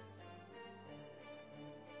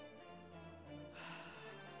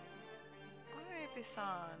 Alright,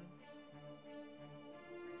 Visan.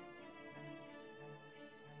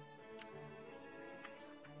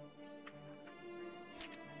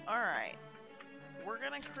 Alright. We're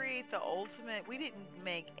gonna create the ultimate. We didn't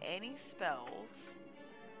make any spells.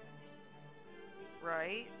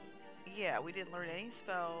 Right? Yeah, we didn't learn any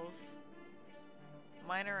spells.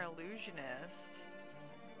 Minor illusionist.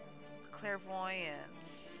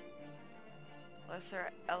 clairvoyance,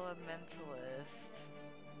 lesser elementalist,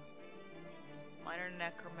 minor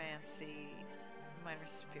necromancy, minor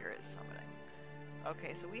spirit summoning.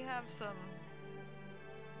 Okay, so we have some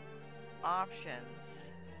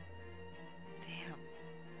options. Damn.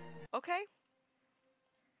 Okay,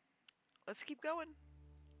 let's keep going.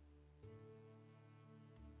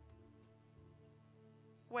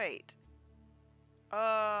 Wait.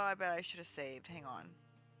 I bet I should have saved. Hang on.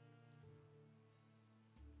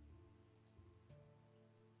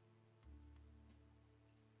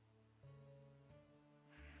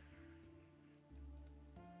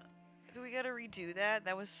 Do we gotta redo that?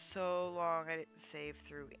 That was so long I didn't save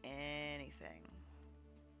through anything.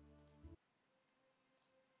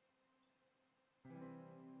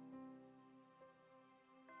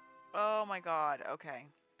 Oh my god, okay.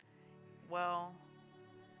 Well,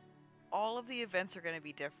 all of the events are gonna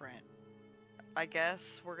be different. I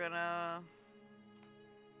guess we're gonna...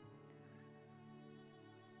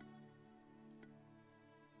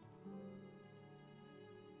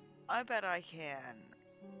 I bet I can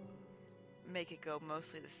make it go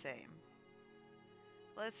mostly the same.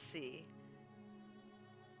 Let's see.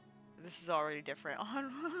 This is already different.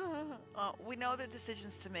 We know the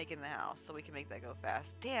decisions to make in the house, so we can make that go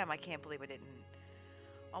fast. Damn, I can't believe I didn't.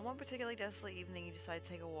 On one particularly desolate evening, you decide to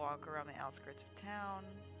take a walk around the outskirts of town.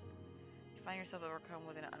 You find yourself overcome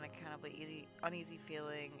with an unaccountably uneasy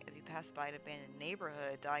feeling as you pass by an abandoned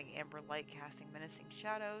neighborhood, dying amber light casting menacing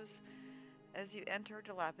shadows. As you enter a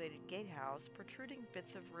dilapidated gatehouse, protruding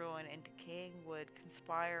bits of ruin and decaying wood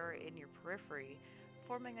conspire in your periphery,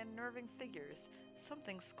 forming unnerving figures.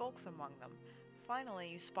 Something skulks among them. Finally,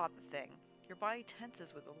 you spot the thing. Your body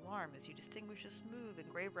tenses with alarm as you distinguish a smooth and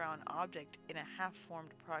gray-brown object in a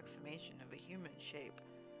half-formed approximation of a human shape.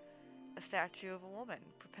 A statue of a woman,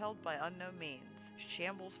 propelled by unknown means,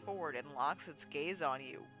 shambles forward and locks its gaze on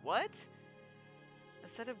you. What? A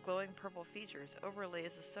set of glowing purple features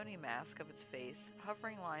overlays the stony mask of its face,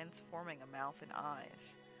 hovering lines forming a mouth and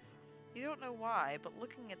eyes. You don't know why, but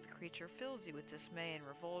looking at the creature fills you with dismay and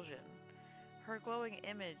revulsion. Her glowing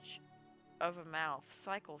image of a mouth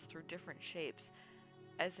cycles through different shapes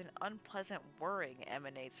as an unpleasant whirring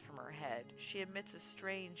emanates from her head. She emits a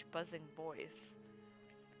strange, buzzing voice.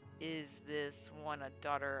 Is this one a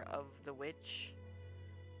daughter of the witch?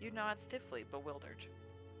 You nod stiffly, bewildered.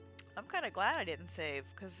 I'm kind of glad I didn't save,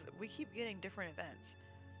 because we keep getting different events.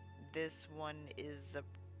 This one is a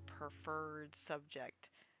preferred subject.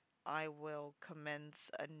 I will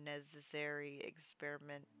commence a necessary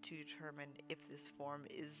experiment to determine if this form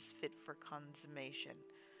is fit for consummation.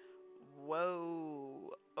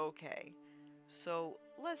 Whoa. Okay. So,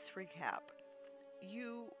 let's recap.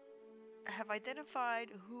 You have identified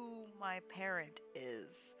who my parent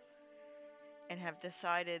is and have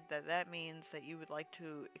decided that that means that you would like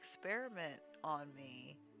to experiment on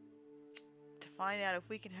me to find out if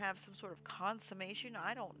we can have some sort of consummation.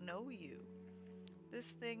 I don't know you. This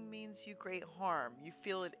thing means you great harm. You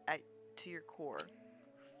feel it to your core.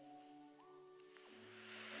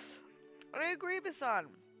 I agree, Basan.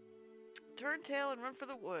 Turn tail and run for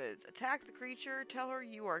the woods. Attack the creature. Tell her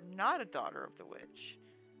you are not a daughter of the witch.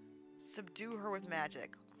 Subdue her with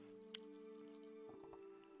magic.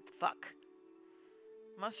 Fuck.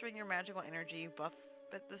 Mustering your magical energy, buff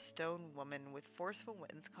at the stone woman with forceful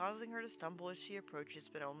winds, causing her to stumble as she approaches,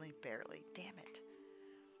 but only barely. Damn it.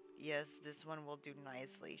 Yes, this one will do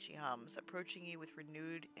nicely, she hums, approaching you with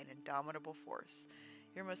renewed and indomitable force.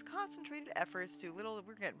 Your most concentrated efforts do little.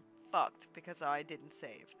 We're getting fucked because I didn't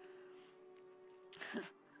save.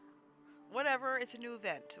 Whatever, it's a new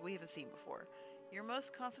event we haven't seen before. Your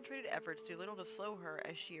most concentrated efforts do little to slow her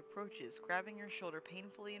as she approaches, grabbing your shoulder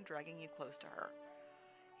painfully and dragging you close to her.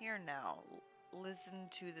 Here now, listen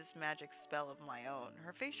to this magic spell of my own.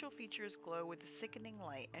 Her facial features glow with a sickening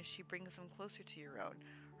light as she brings them closer to your own,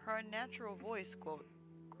 her unnatural voice, quote,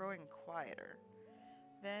 growing quieter.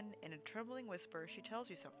 Then, in a trembling whisper, she tells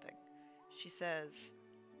you something. She says,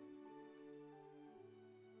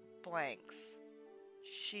 blanks.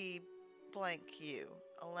 She blank you,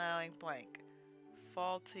 allowing blank.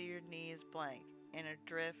 Fall to your knees blank. In a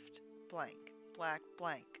drift blank. Black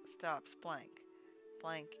blank. Stops blank.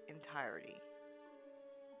 Blank entirety.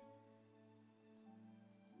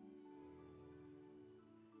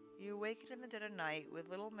 You awaken in the dead of night with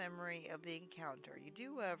little memory of the encounter. You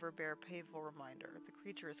do, however, bear a painful reminder. The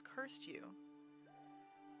creature has cursed you.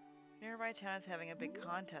 Nearby town is having a big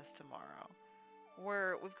contest tomorrow.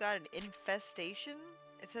 We've got an infestation?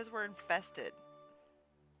 It says we're infested.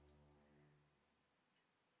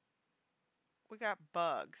 We got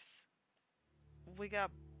bugs. We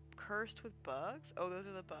got cursed with bugs? Oh, those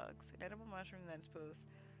are the bugs. An edible mushroom that's both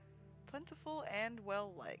plentiful and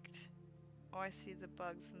well liked. Oh, I see the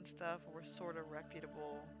bugs and stuff were sort of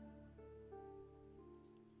reputable.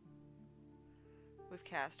 We've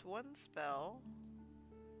cast one spell.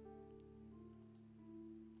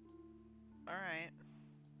 Alright.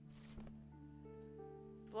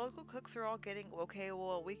 The local cooks are all getting... Okay,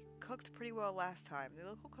 well, we cooked pretty well last time. The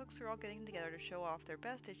local cooks are all getting together to show off their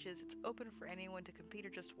best dishes. It's open for anyone to compete or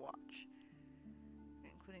just watch.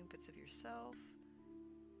 Including bits of yourself.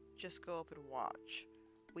 Just go up and watch.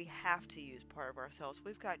 We have to use part of ourselves.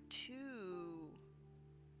 We've got 2...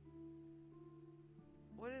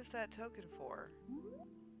 What is that token for?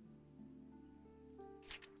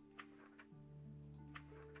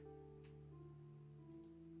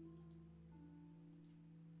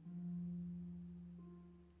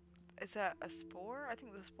 Is that a spore? I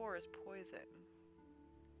think the spore is poison.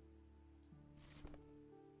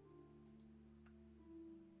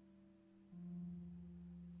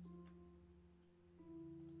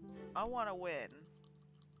 I want to win.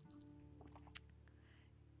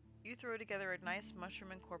 You throw together a nice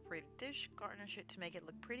mushroom incorporated dish, garnish it to make it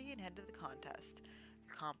look pretty, and head to the contest.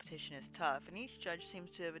 The competition is tough, and each judge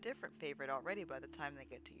seems to have a different favorite already by the time they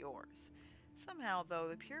get to yours. Somehow, though,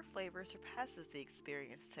 the pure flavor surpasses the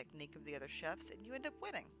experienced technique of the other chefs, and you end up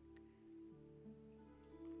winning.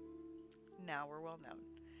 Now we're well known.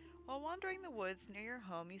 While wandering the woods near your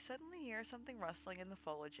home, you suddenly hear something rustling in the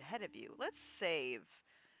foliage ahead of you. Let's save.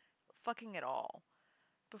 Fucking it all.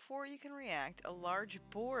 Before you can react, a large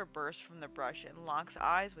boar bursts from the brush and locks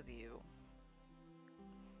eyes with you.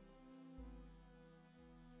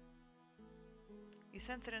 You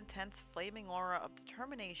sense an intense, flaming aura of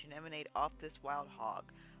determination emanate off this wild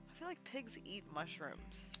hog. I feel like pigs eat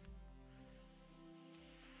mushrooms.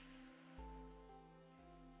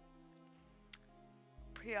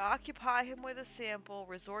 Preoccupy him with a sample,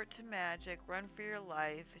 resort to magic, run for your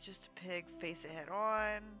life. It's just a pig, face it head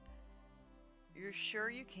on. You're sure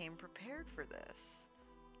you came prepared for this?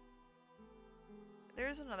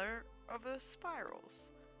 There's another of those spirals.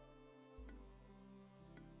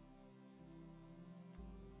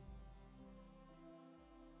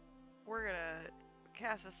 We're gonna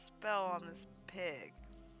cast a spell on this pig.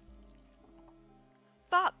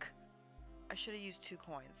 Fuck! I should have used 2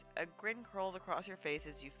 coins. A grin curls across your face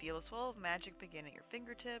as you feel a swell of magic begin at your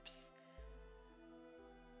fingertips.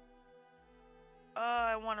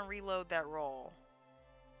 I want to reload that roll.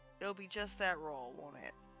 It'll be just that roll, won't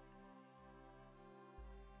it?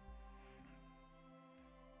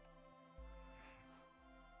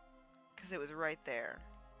 Because it was right there.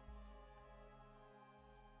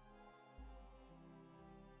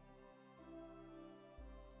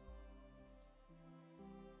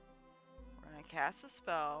 We're going to cast a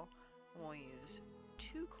spell, and we'll use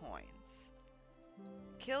 2 coins.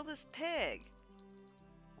 Kill this pig!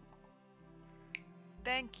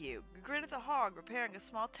 Thank you. You grin at the hog, repairing a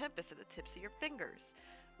small tempest at the tips of your fingers.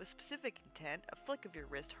 With specific intent, a flick of your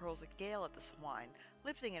wrist hurls a gale at the swine,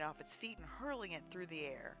 lifting it off its feet and hurling it through the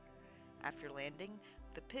air. After landing,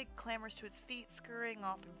 the pig clambers to its feet, scurrying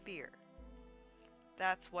off in fear.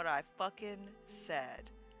 That's what I fucking said.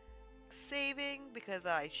 Saving because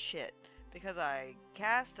I shit. Because I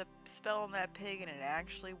cast a spell on that pig and it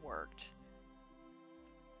actually worked.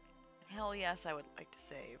 Hell yes, I would like to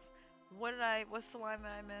save. What's the line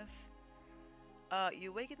that I miss?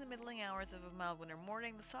 You wake in the middling hours of a mild winter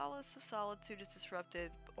morning. The solace of solitude is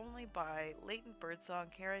disrupted only by latent birdsong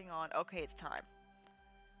carrying on. Okay, it's time.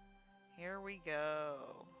 Here we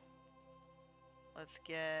go. Let's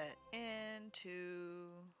get into...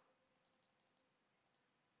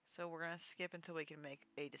 So we're going to skip until we can make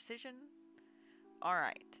a decision.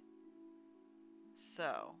 Alright.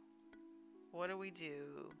 So, what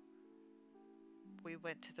do? We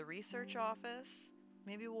went to the research office.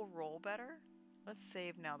 Maybe we'll roll better. Let's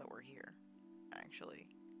save now that we're here. Actually,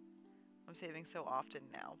 I'm saving so often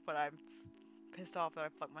now, but I'm pissed off that I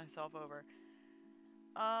fucked myself over.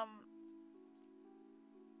 I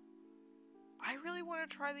really want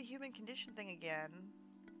to try the human condition thing again.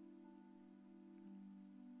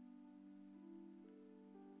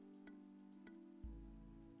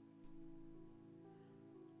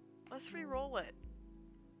 Let's re-roll it.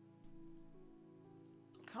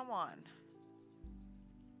 Come on.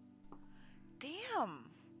 Damn.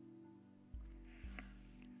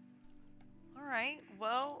 Alright,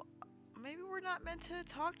 well, maybe we're not meant to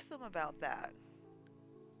talk to them about that.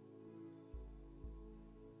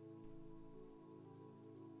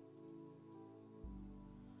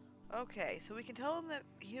 Okay, so we can tell them that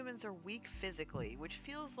humans are weak physically, which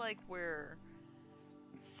feels like we're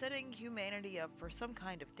setting humanity up for some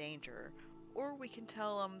kind of danger, or we can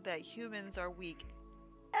tell them that humans are weak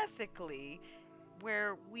ethically,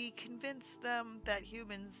 where we convince them that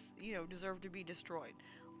humans, deserve to be destroyed.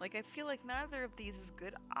 Like, I feel like neither of these is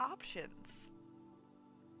good options.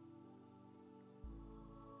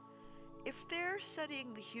 If they're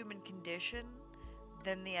studying the human condition,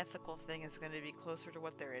 then the ethical thing is going to be closer to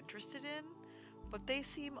what they're interested in, but they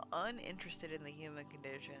seem uninterested in the human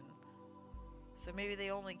condition. So maybe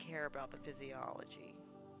they only care about the physiology.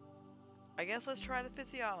 I guess let's try the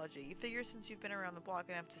physiology. You figure since you've been around the block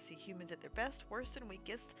enough to see humans at their best, worst, and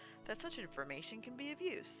weakest, that such information can be of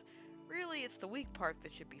use. Really, it's the weak part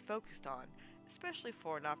that should be focused on, especially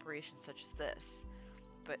for an operation such as this.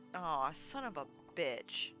 But, aw, son of a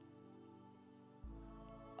bitch.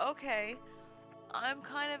 Okay, I'm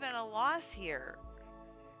kind of at a loss here.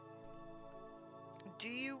 Do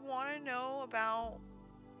you want to know about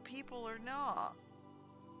people or not?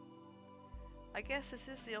 I guess this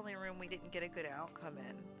is the only room we didn't get a good outcome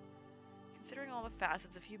in. Considering all the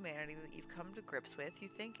facets of humanity that you've come to grips with, you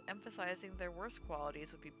think emphasizing their worst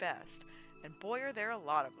qualities would be best. And boy, are there a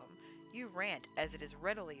lot of them. You rant, as it is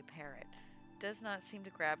readily apparent. Does not seem to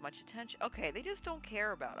grab much attention. Okay, they just don't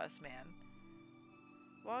care about us, man.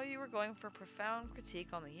 While you were going for a profound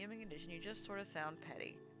critique on the human condition, you just sort of sound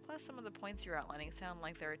petty. Plus, some of the points you're outlining sound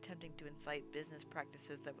like they're attempting to incite business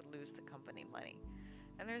practices that would lose the company money.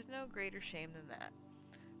 And there's no greater shame than that.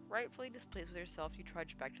 Rightfully displeased with yourself, you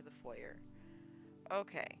trudge back to the foyer.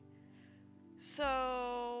 Okay.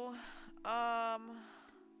 So,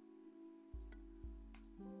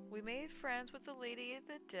 we made friends with the lady at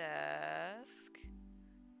the desk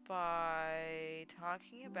by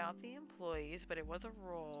talking about the employees, but it was a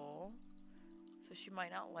role, so she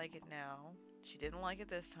might not like it now. She didn't like it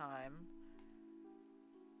this time.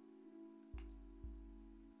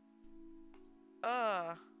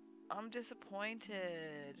 I'm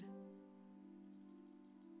disappointed.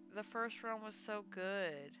 The first run was so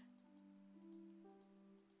good.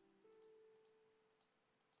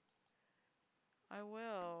 I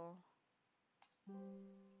will.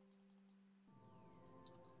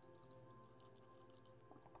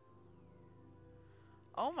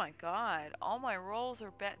 Oh my god, all my rolls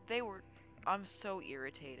are bad. I'm so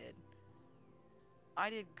irritated. I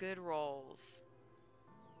did good rolls.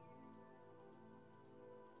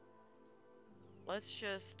 Let's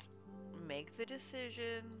just make the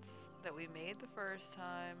decisions that we made the first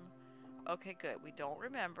time. Okay, good. We don't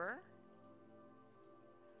remember.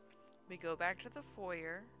 We go back to the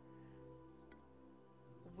foyer.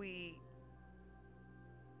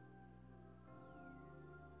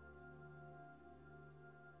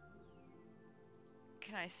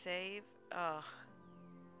 Can I save? Ugh.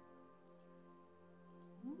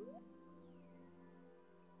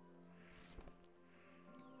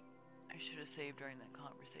 I should have saved during that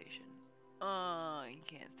conversation. You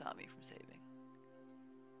can't stop me from saving.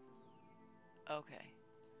 Okay.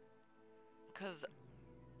 Because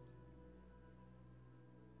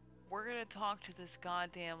we're gonna talk to this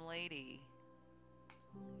goddamn lady.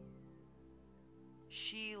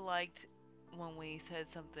 She liked when we said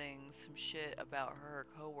some shit about her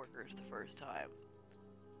coworkers the first time.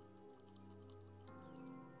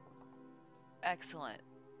 Excellent.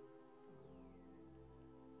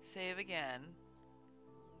 Save again.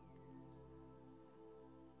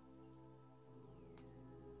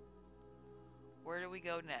 Where do we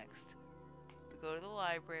go next? We go to the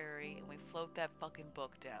library and we float that fucking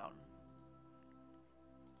book down.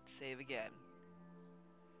 Save again.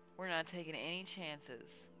 We're not taking any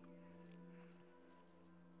chances.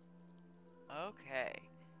 Okay.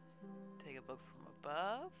 Take a book from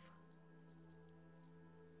above.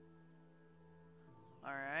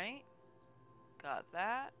 Alright. Got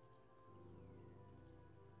that.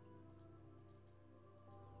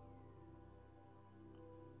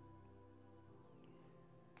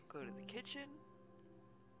 Go to the kitchen.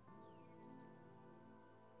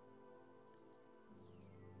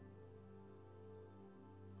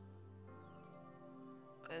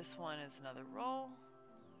 This one is another roll.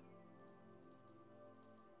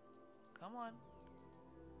 Come on.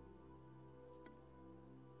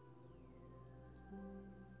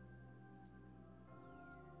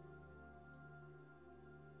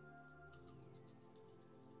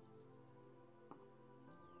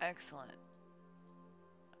 Excellent.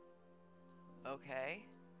 Okay.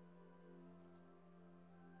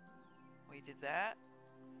 We did that.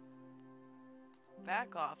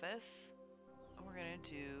 Back office. And we're gonna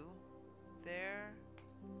do their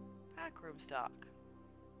backroom stock.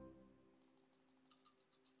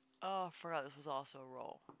 Oh, I forgot this was also a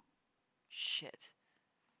roll. Shit.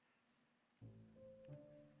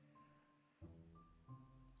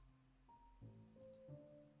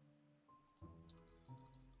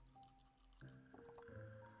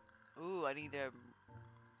 Ooh, I need to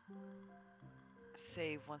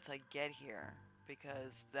save once I get here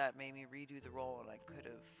because that made me redo the roll and I could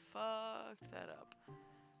have fucked that up.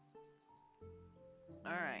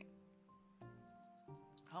 Alright.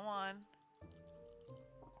 Come on.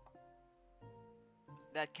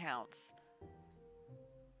 That counts.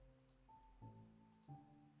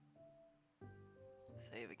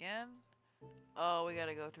 Save again. Oh, we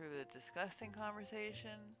gotta go through the disgusting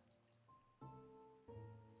conversation.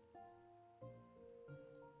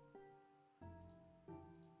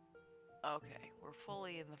 Okay, we're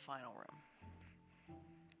fully in the final room.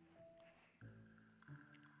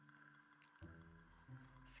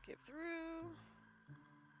 Skip through.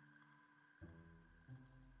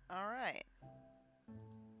 Alright.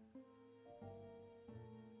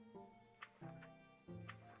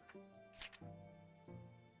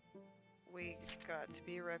 We got to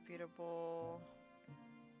be reputable.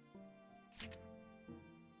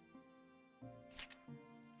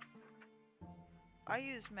 I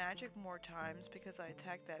used magic more times because I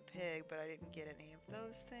attacked that pig, but I didn't get any of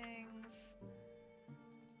those things.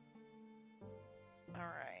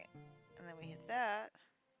 Alright. And then we hit that.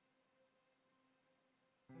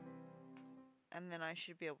 And then I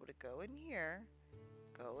should be able to go in here.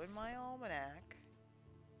 Go in my almanac.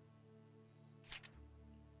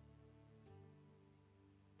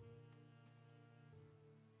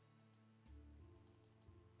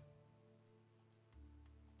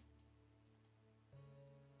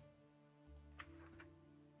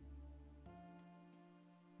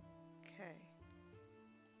 Okay.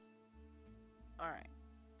 Alright.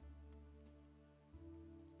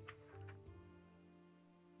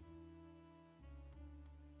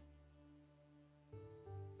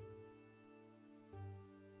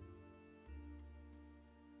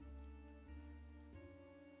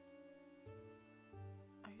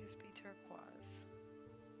 I guess be turquoise.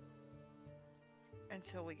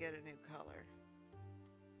 Until we get a new color.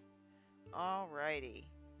 Alrighty.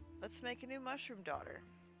 Let's make a new mushroom daughter.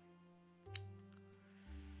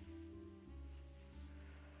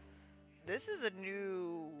 This is a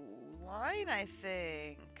new line, I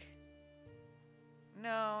think.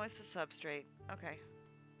 No, it's the substrate. Okay.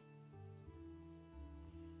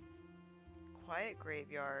 Quiet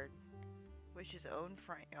graveyard. Witch's own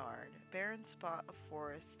front yard. Barren spot of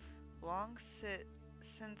forest. Long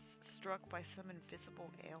since struck by some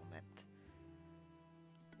invisible ailment.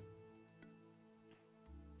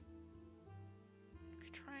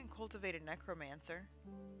 Could try and cultivate a necromancer.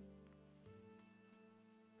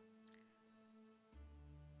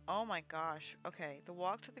 Oh my gosh. Okay, the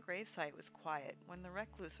walk to the gravesite was quiet. When the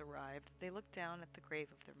recluse arrived, they looked down at the grave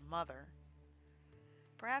of their mother.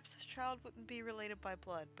 Perhaps this child wouldn't be related by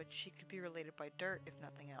blood, but she could be related by dirt, if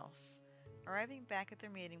nothing else. Arriving back at their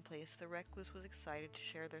meeting place, the recluse was excited to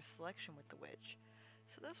share their selection with the witch.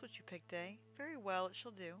 So that's what you picked, eh? Very well, it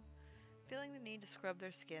shall do. Feeling the need to scrub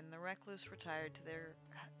their skin, the recluse retired to their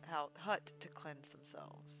hut to cleanse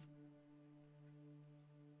themselves.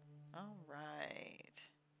 Alright.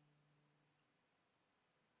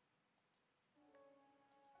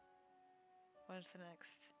 What is the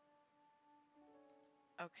next?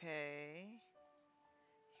 Okay.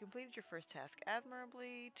 You completed your first task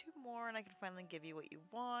admirably. 2 more and I can finally give you what you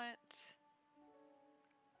want.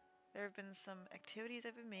 There have been some activities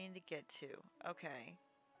I've been meaning to get to. Okay.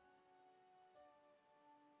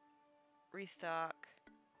 Restock.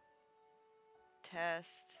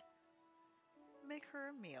 Test. Make her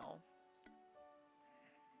a meal.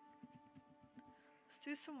 Let's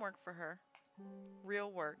do some work for her. Real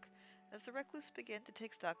work. As the recluse began to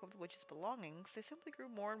take stock of the witch's belongings, they simply grew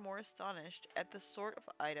more and more astonished at the sort of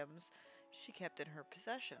items she kept in her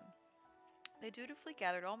possession. They dutifully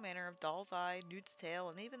gathered all manner of doll's eye, newt's tail,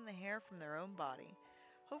 and even the hair from their own body.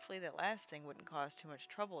 Hopefully that last thing wouldn't cause too much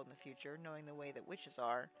trouble in the future, knowing the way that witches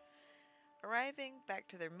are. Arriving back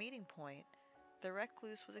to their meeting point, the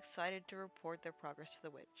recluse was excited to report their progress to the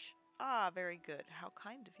witch. Ah, very good. How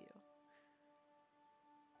kind of you.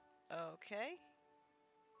 Okay.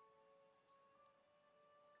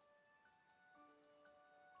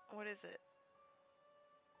 What is it?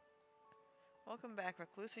 Welcome back,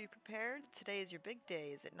 recluse. Are you prepared? Today is your big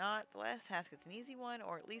day, is it not? The last task is an easy one,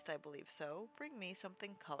 or at least I believe so. Bring me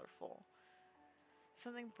something colorful.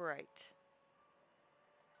 Something bright.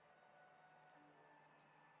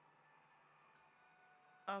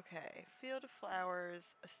 Okay, field of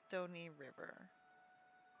flowers, a stony river.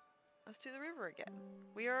 Let's do the river again.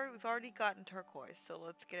 We've already gotten turquoise, so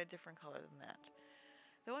let's get a different color than that.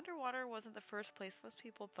 Though underwater wasn't the first place most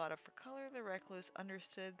people thought of for color, the recluse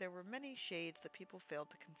understood there were many shades that people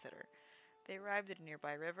failed to consider. They arrived at a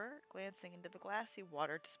nearby river, glancing into the glassy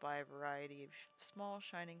water to spy a variety of small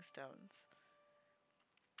shining stones.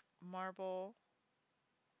 Marble,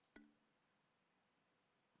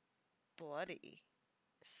 bloody,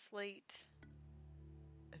 slate,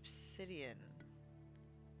 obsidian,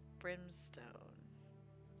 brimstone.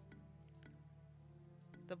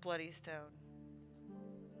 The bloody stone.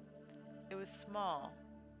 It was small.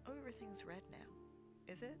 Oh, everything's red now.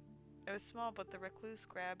 Is it? It was small, but the recluse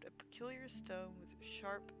grabbed a peculiar stone with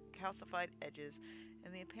sharp, calcified edges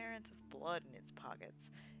and the appearance of blood in its pockets.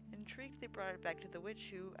 Intrigued, they brought it back to the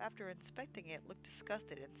witch, who, after inspecting it, looked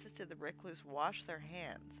disgusted and insisted the recluse wash their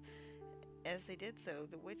hands. As they did so,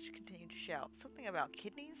 the witch continued to shout something about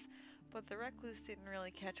kidneys, but the recluse didn't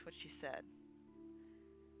really catch what she said.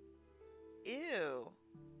 Ew.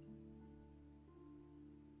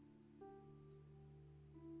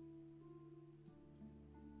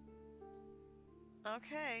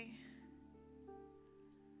 Okay.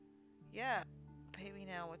 Yeah. Pay me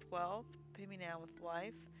now with wealth. Pay me now with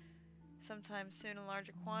life. Sometime soon in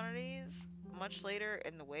larger quantities. Much later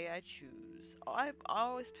in the way I choose. I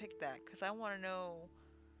always pick that because I want to know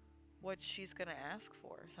what she's going to ask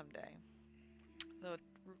for someday. The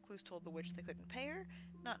recluse told the witch they couldn't pay her.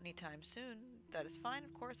 Not anytime soon. That is fine,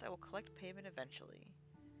 of course. I will collect payment eventually.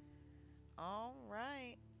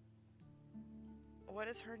 Alright. What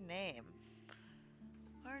is her name?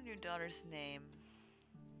 Our new daughter's name.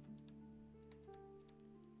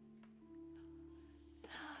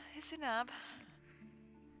 It's Inab.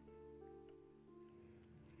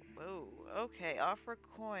 Whoa, okay, offer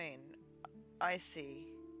coin. I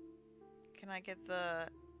see. Can I get the...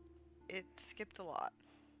 It skipped a lot.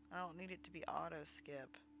 I don't need it to be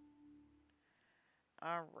auto-skip.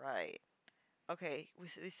 Alright. Okay,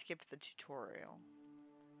 we skipped the tutorial.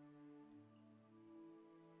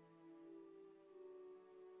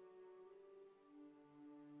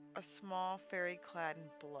 A small fairy clad in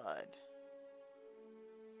blood.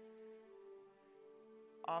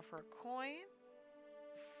 Offer a coin.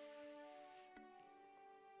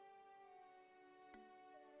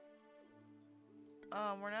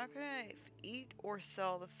 We're not gonna eat or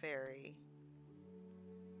sell the fairy.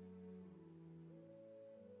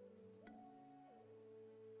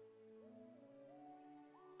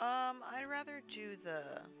 I'd rather do the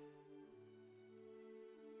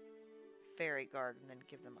fairy garden than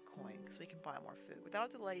give them a coin, because we can buy more food.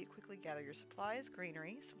 Without delay, you quickly gather your supplies,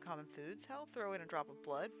 greenery, some common foods, hell, throw in a drop of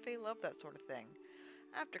blood, fey love, that sort of thing.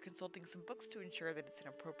 After consulting some books to ensure that it's an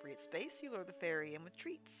appropriate space, you lure the fairy in with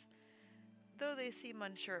treats. Though they seem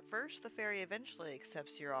unsure at first, the fairy eventually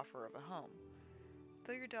accepts your offer of a home.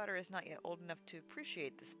 Though your daughter is not yet old enough to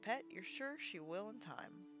appreciate this pet, you're sure she will in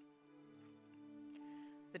time.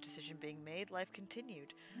 The decision being made, life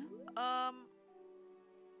continued.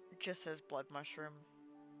 Just says blood mushroom.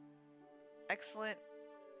 Excellent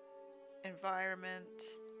environment.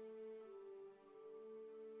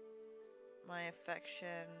 My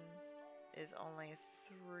affection is only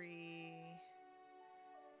 3.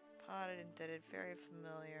 Potted, indebted, very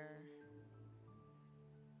familiar.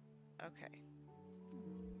 Okay.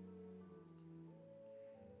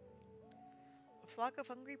 A flock of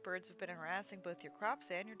hungry birds have been harassing both your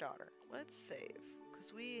crops and your daughter. Let's save,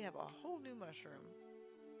 because we have a whole new mushroom.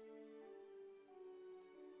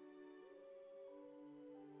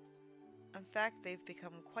 In fact, they've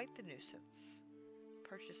become quite the nuisance.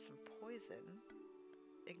 Purchase some poison.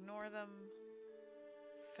 Ignore them.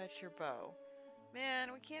 Fetch your bow.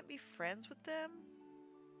 Man, we can't be friends with them?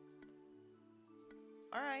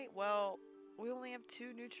 Alright, well, we only have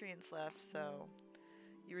 2 nutrients left, so...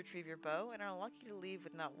 You retrieve your bow and are lucky to leave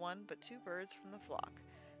with not 1 but 2 birds from the flock.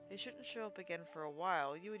 They shouldn't show up again for a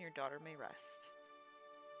while. You and your daughter may rest.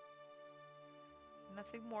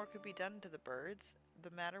 Nothing more could be done to the birds. The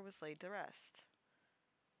matter was laid to rest.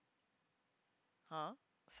 Huh?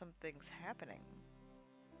 Something's happening.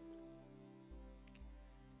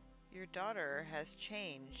 Your daughter has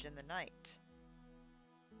changed in the night.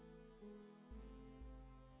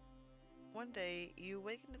 One day, you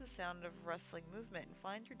awaken to the sound of rustling movement and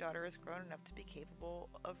find your daughter has grown enough to be capable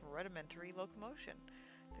of rudimentary locomotion.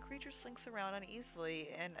 The creature slinks around uneasily,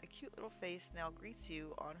 and a cute little face now greets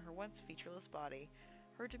you on her once featureless body.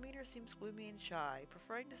 Her demeanor seems gloomy and shy,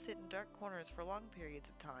 preferring to sit in dark corners for long periods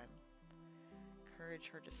of time.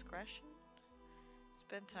 Encourage her discretion.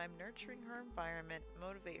 Spend time nurturing her environment,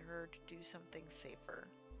 motivate her to do something safer.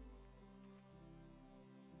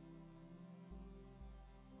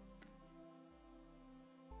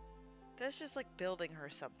 That's just like building her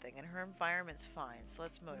something, and her environment's fine, so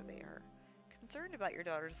let's motivate her. Concerned about your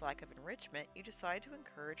daughter's lack of enrichment, you decide to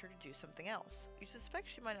encourage her to do something else. You suspect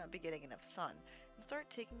she might not be getting enough sun and start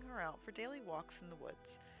taking her out for daily walks in the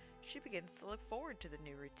woods. She begins to look forward to the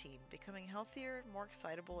new routine, becoming healthier and more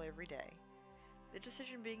excitable every day. The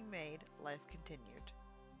decision being made, life continued.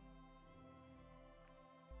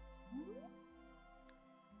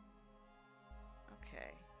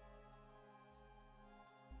 Okay.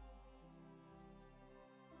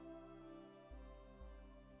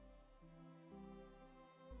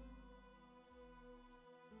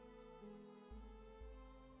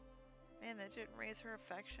 Man, that didn't raise her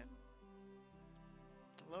affection.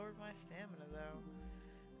 Lowered my stamina,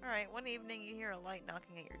 though. Alright, one evening you hear a light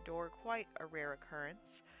knocking at your door, quite a rare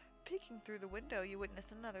occurrence. Peeking through the window, you witness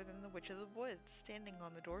none other than the Witch of the Woods, standing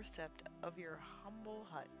on the doorstep of your humble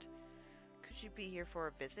hut. Could she be here for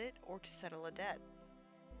a visit, or to settle a debt?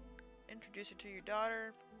 Introduce her to your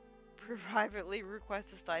daughter. Privately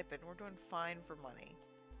request a stipend. We're doing fine for money.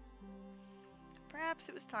 Perhaps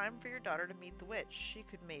it was time for your daughter to meet the witch. She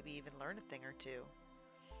could maybe even learn a thing or two.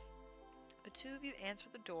 The two of you answer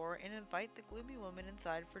the door and invite the gloomy woman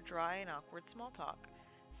inside for dry and awkward small talk.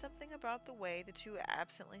 Something about the way the two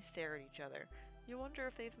absently stare at each other. You wonder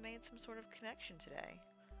if they've made some sort of connection today.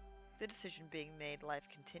 The decision being made, life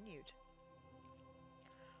continued.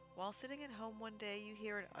 While sitting at home one day, you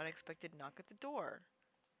hear an unexpected knock at the door.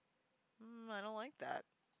 I don't like that.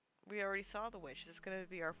 We already saw the witch. Is this going to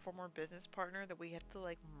be our former business partner that we have to,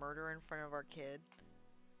 like, murder in front of our kid?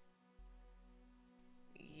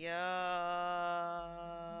 Yup.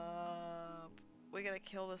 We gotta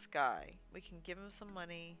kill this guy. We can give him some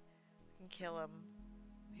money. We can kill him.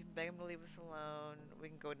 We can beg him to leave us alone. We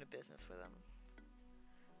can go into business with him.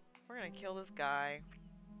 We're gonna kill this guy.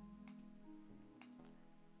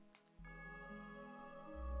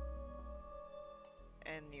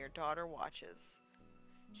 And your daughter watches.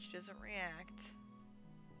 She doesn't react.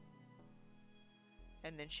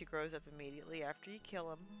 And then she grows up immediately after you kill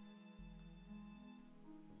him.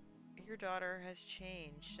 Your daughter has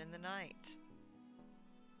changed in the night.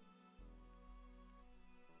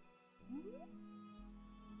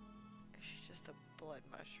 She's just a blood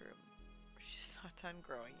mushroom. She's not done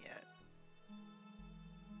growing yet.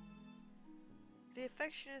 The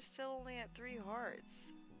affection is still only at 3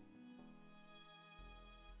 hearts.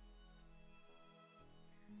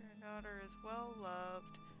 Your daughter is well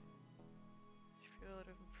loved. She feel it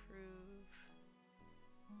improve.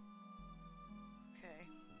 Okay.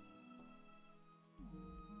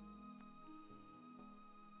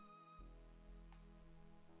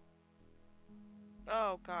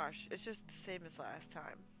 Oh gosh, it's just the same as last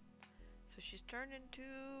time. So she's turned into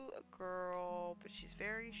a girl, but she's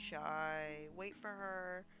very shy. Wait for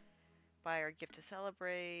her. Buy her a gift to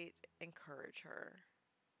celebrate. Encourage her.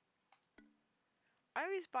 I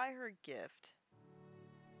always buy her a gift.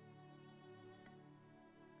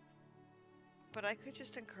 But I could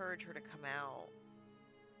just encourage her to come out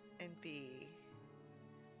and be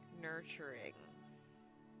nurturing.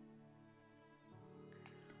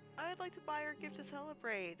 I'd like to buy her a gift to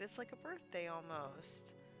celebrate. It's like a birthday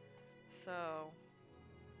almost. So,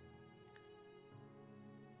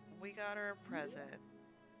 we got her a present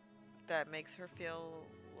that makes her feel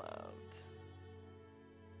loved.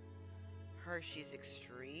 She's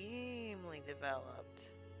extremely developed.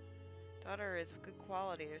 Daughter is of good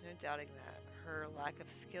quality, there's no doubting that. Her lack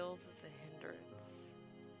of skills is a hindrance.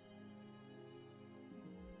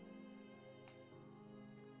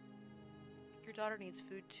 Your daughter needs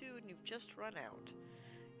food too, and you've just run out.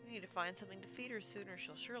 You need to find something to feed her soon or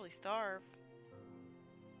she'll surely starve.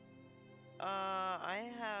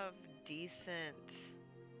 I have decent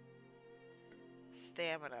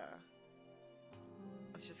stamina.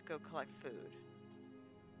 Let's just go collect food.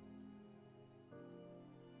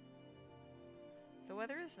 The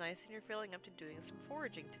weather is nice and you're feeling up to doing some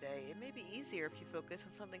foraging today. It may be easier if you focus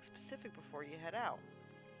on something specific before you head out.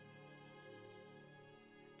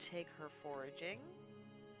 Take her foraging.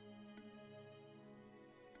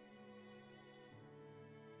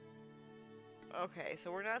 Okay,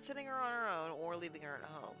 so we're not sending her on her own or leaving her at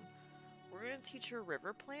home. We're going to teach her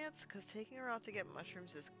river plants, because taking her out to get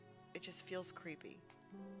mushrooms it just feels creepy.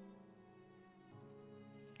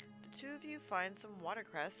 The two of you find some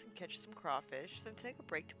watercress and catch some crawfish, then take a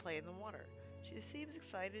break to play in the water. She seems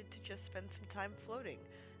excited to just spend some time floating,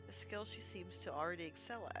 a skill she seems to already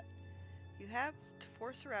excel at. You have to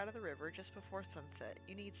force her out of the river just before sunset.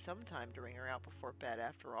 You need some time to wring her out before bed,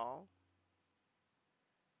 after all.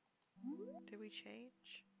 Did we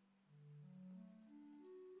change?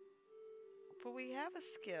 But we have a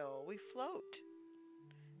skill. We float.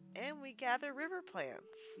 And we gather river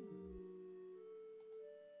plants.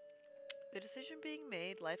 The decision being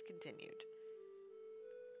made, life continued.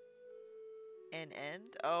 An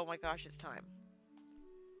end? Oh my gosh, it's time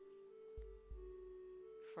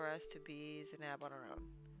for us to be Zanab on our own.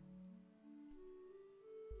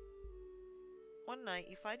 One night,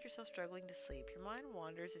 you find yourself struggling to sleep. Your mind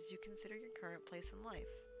wanders as you consider your current place in life.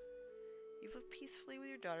 You've lived peacefully with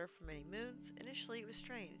your daughter for many moons. Initially, it was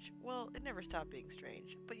strange. Well, it never stopped being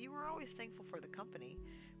strange, but you were always thankful for the company.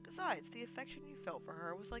 Besides, the affection you felt for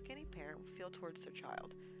her was like any parent would feel towards their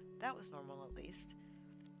child. That was normal, at least.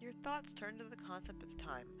 Your thoughts turned to the concept of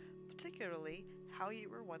time, particularly how you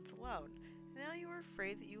were once alone, and now you are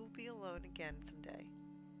afraid that you will be alone again someday.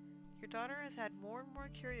 Your daughter has had more and more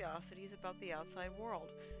curiosities about the outside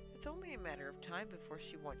world. It's only a matter of time before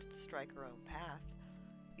she wants to strike her own path.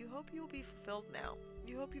 You hope you will be fulfilled now.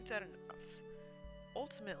 You hope you've done enough.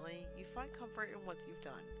 Ultimately, you find comfort in what you've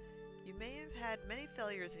done. You may have had many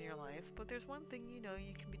failures in your life, but there's one thing you know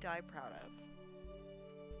you can die proud of.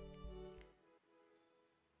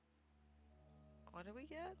 What do we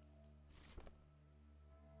get?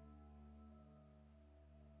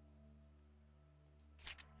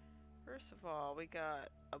 First of all, we got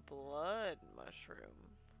a blood mushroom,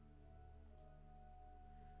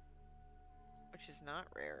 which is not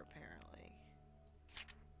rare apparently.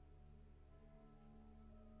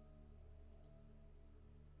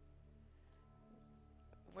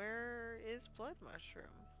 Where is blood mushroom?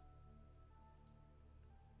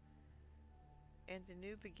 And a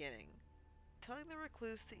new beginning. Telling the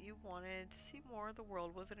recluse that you wanted to see more of the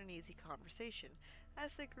world wasn't an easy conversation.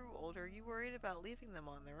 As they grew older, you worried about leaving them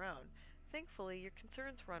on their own. Thankfully, your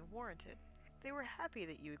concerns were unwarranted. They were happy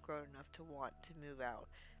that you had grown enough to want to move out.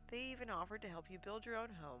 They even offered to help you build your own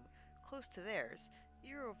home, close to theirs.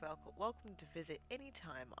 You were welcome to visit any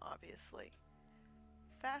time, obviously.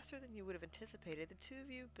 Faster than you would have anticipated, the two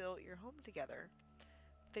of you built your home together.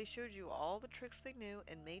 They showed you all the tricks they knew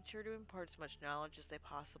and made sure to impart as much knowledge as they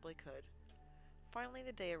possibly could. Finally,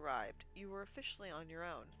 the day arrived. You were officially on your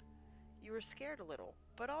own. You were scared a little,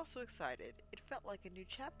 but also excited. It felt like a new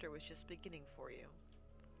chapter was just beginning for you.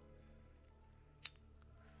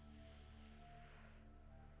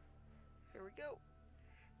 Here we go.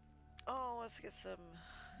 Oh, let's get some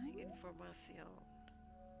information.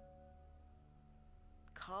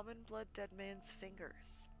 Common blood dead man's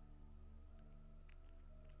fingers.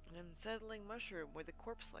 An unsettling mushroom with a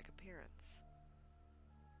corpse-like appearance.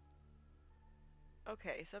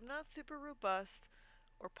 Okay, so I'm not super robust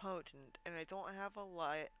or potent, and I don't have a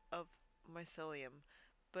lot of mycelium,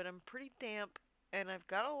 but I'm pretty damp, and I've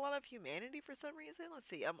got a lot of humanity for some reason. Let's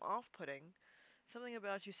see, I'm off-putting. Something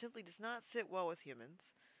about you simply does not sit well with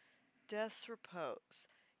humans. Death's repose.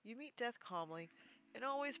 You meet death calmly and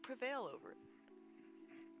always prevail over it.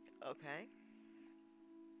 Okay.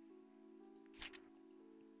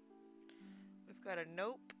 We've got a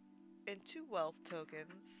nope and 2 wealth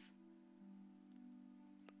tokens.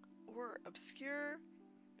 We're obscure,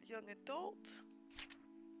 young adult.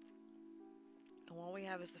 And all we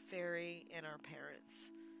have is the fairy and our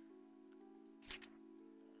parents.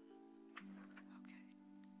 Okay.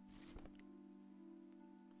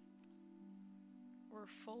 We're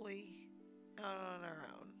fully out on our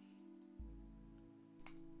own.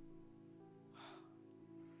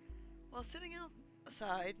 While sitting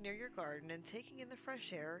outside near your garden and taking in the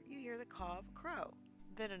fresh air, you hear the caw of a crow.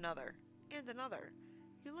 Then another, and another.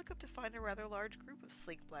 You look up to find a rather large group of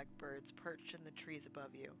sleek black birds perched in the trees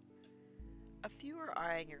above you. A few are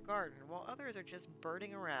eyeing your garden, while others are just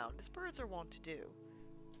birding around, as birds are wont to do.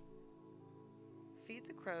 Feed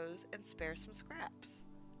the crows and spare some scraps.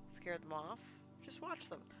 Scare them off? Just watch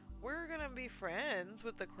them. We're gonna be friends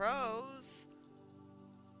with the crows.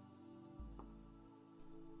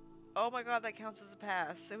 Oh my god, that counts as a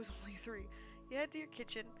pass. It was only 3. You head to your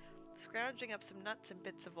kitchen, scrounging up some nuts and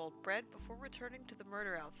bits of old bread before returning to the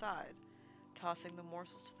murder outside. Tossing the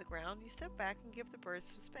morsels to the ground, you step back and give the birds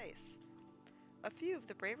some space. A few of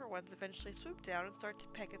the braver ones eventually swoop down and start to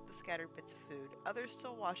peck at the scattered bits of food, others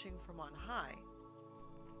still watching from on high.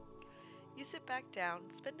 You sit back down,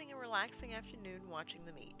 spending a relaxing afternoon watching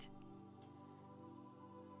them eat.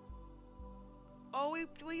 Oh,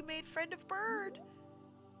 we made friend of bird!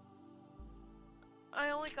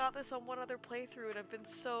 I only got this on one other playthrough and I've been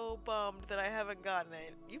so bummed that I haven't gotten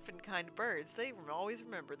it. You've been kind to birds. They always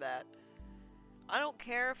remember that. I don't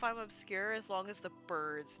care if I'm obscure as long as the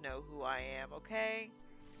birds know who I am, okay?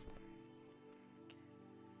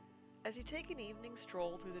 As you take an evening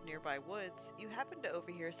stroll through the nearby woods, you happen to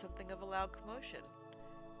overhear something of a loud commotion.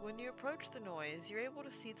 When you approach the noise, you're able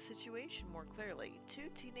to see the situation more clearly. 2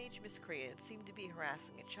 teenage miscreants seem to be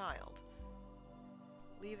harassing a child.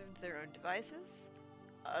 Leave them to their own devices?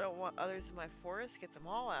 I don't want others in my forest. Get them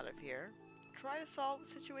all out of here. Try to solve the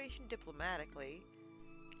situation diplomatically.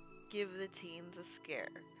 Give the teens a scare.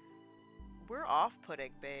 We're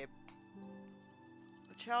off-putting, babe.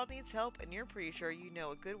 The child needs help, and you're pretty sure you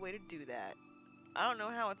know a good way to do that. I don't know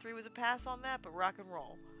how a 3 was a pass on that, but rock and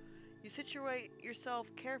roll. You situate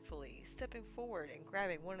yourself carefully, stepping forward and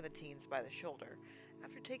grabbing one of the teens by the shoulder.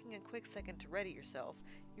 After taking a quick second to ready yourself,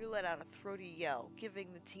 you let out a throaty yell,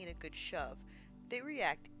 giving the teen a good shove. They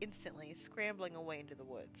react instantly, scrambling away into the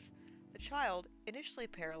woods. The child, initially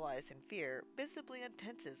paralyzed in fear, visibly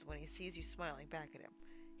untenses when he sees you smiling back at him.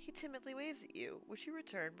 He timidly waves at you, which you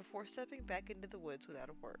return before stepping back into the woods without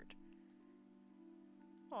a word.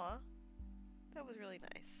 Aw, that was really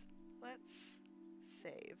nice. Let's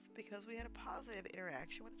save, because we had a positive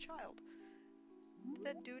interaction with a child. Did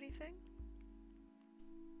that do anything?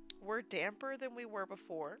 We're damper than we were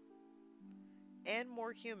before, and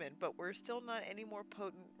more human, but we're still not any more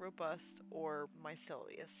potent, robust, or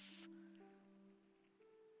mycelious.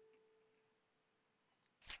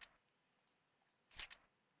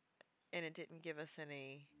 And it didn't give us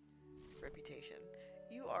any reputation.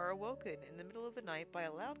 You are awoken in the middle of the night by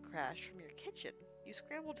a loud crash from your kitchen. You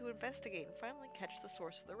scramble to investigate and finally catch the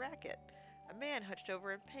source of the racket. A man hunched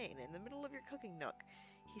over in pain in the middle of your cooking nook.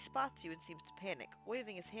 He spots you and seems to panic,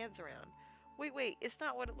 waving his hands around. Wait, it's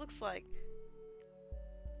not what it looks like.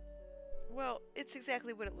 Well, it's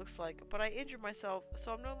exactly what it looks like, but I injured myself,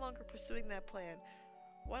 so I'm no longer pursuing that plan.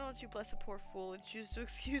 Why don't you bless a poor fool and choose to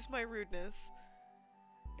excuse my rudeness?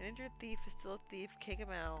 An injured thief is still a thief, kick him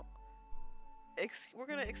out. We're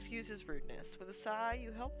gonna excuse his rudeness. With a sigh,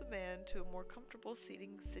 you help the man to a more comfortable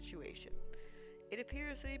seating situation. It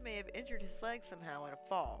appears that he may have injured his leg somehow in a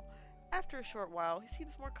fall. After a short while, he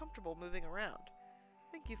seems more comfortable moving around.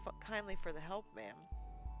 Thank you kindly for the help, ma'am.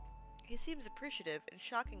 He seems appreciative and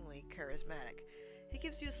shockingly charismatic. He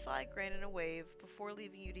gives you a sly grin and a wave before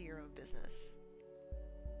leaving you to your own business.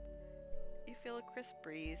 You feel a crisp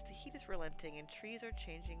breeze, the heat is relenting, and trees are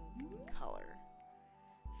changing in color.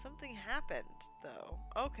 Something happened, though.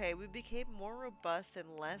 Okay, we became more robust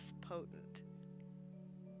and less potent.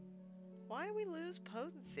 Why do we lose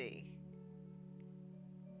potency?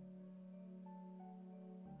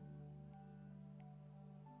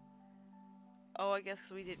 Oh, I guess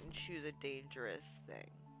because we didn't choose a dangerous thing.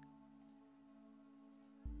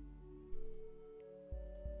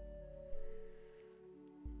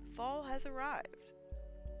 Fall has arrived.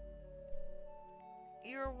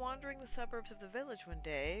 You are wandering the suburbs of the village one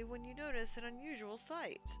day when you notice an unusual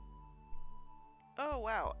sight. Oh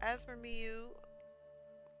wow, Asmer Miu,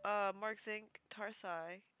 Mark Zink,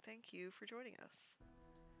 Tarsai, thank you for joining us.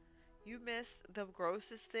 You missed the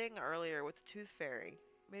grossest thing earlier with the Tooth Fairy.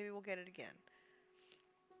 Maybe we'll get it again.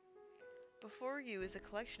 Before you is a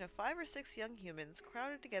collection of 5 or 6 young humans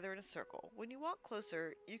crowded together in a circle. When you walk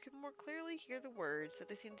closer, you can more clearly hear the words that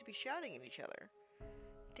they seem to be shouting at each other.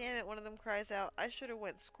 Damn it, one of them cries out, I should have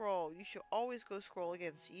went scroll. You should always go scroll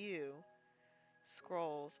against you.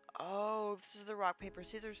 Scrolls. Oh, this is the rock, paper,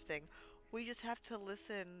 scissors thing. We just have to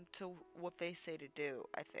listen to what they say to do,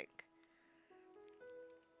 I think.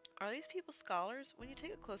 Are these people scholars? When you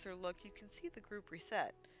take a closer look, you can see the group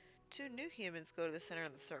reset. 2 new humans go to the center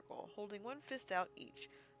of the circle, holding one fist out each.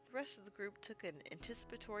 The rest of the group took an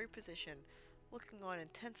anticipatory position, looking on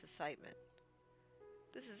intense excitement.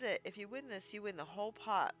 This is it. If you win this, you win the whole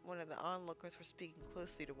pot, one of the onlookers were speaking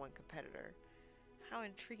closely to one competitor. How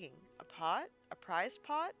intriguing. A pot? A prized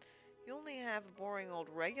pot? You only have a boring old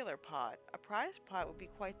regular pot. A prized pot would be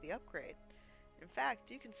quite the upgrade. In fact,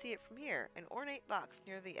 you can see it from here, an ornate box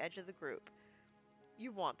near the edge of the group.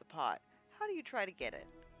 You want the pot. How do you try to get it?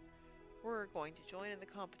 We're going to join in the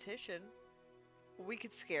competition. We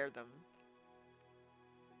could scare them.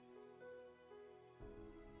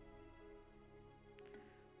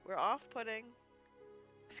 We're off-putting.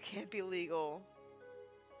 This can't be legal.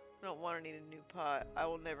 I don't want or need a new pot. I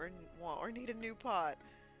will never want or need a new pot.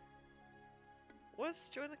 Let's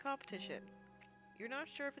join the competition. You're not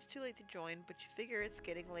sure if it's too late to join, but you figure it's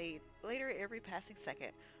getting later every passing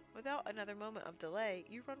second. Without another moment of delay,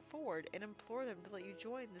 you run forward and implore them to let you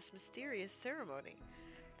join this mysterious ceremony.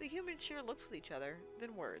 The humans share looks with each other,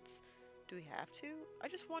 then words. Do we have to? I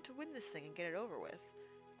just want to win this thing and get it over with.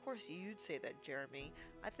 Of course you'd say that, Jeremy.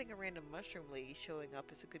 I think a random mushroom lady showing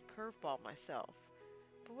up is a good curveball myself.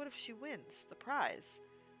 But what if she wins? The prize?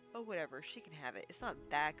 Oh, whatever. She can have it. It's not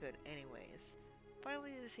that good anyways.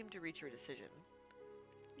 Finally, they seem to reach your decision.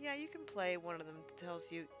 Yeah, you can play, one of them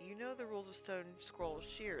tells you. You know the rules of Stone Scroll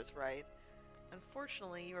Shears, right?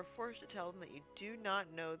 Unfortunately, you are forced to tell them that you do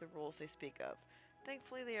not know the rules they speak of.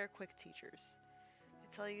 Thankfully, they are quick teachers.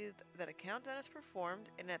 tell you that a countdown is performed,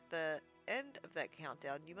 and at the end of that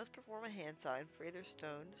countdown, you must perform a hand sign for either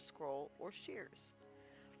stone, scroll, or shears.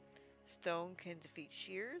 Stone can defeat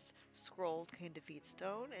shears, scroll can defeat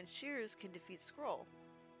stone, and shears can defeat scroll.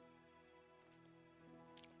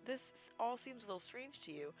 This all seems a little strange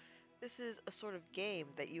to you. This is a sort of game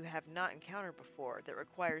that you have not encountered before that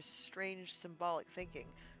requires strange symbolic thinking,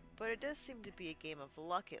 but it does seem to be a game of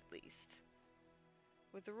luck at least.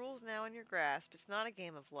 With the rules now in your grasp, it's not a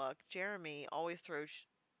game of luck. Jeremy always throws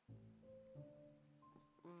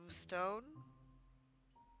stone.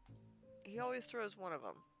 He always throws one of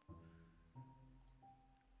them.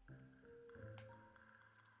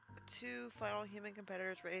 Two final human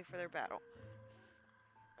competitors ready for their battle.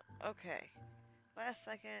 Okay. Last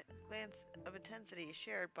second glance of intensity is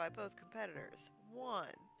shared by both competitors. 1.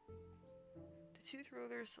 The two throw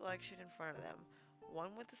their selection in front of them.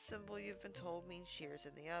 One with the symbol you've been told means shears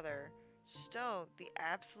and the other. Stone. The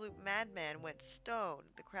absolute madman went stone.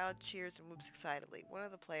 The crowd cheers and whoops excitedly. One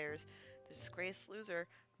of the players, the disgraced loser,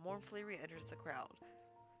 mournfully re-enters the crowd.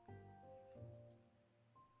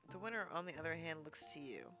 The winner, on the other hand, looks to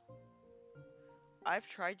you. I've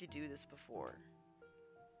tried to do this before.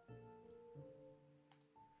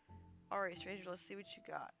 Alright, stranger, let's see what you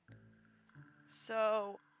got.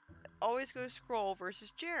 So, always go scroll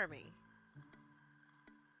versus Jeremy.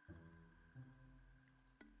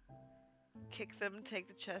 Kick them, take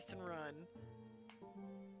the chest, and run.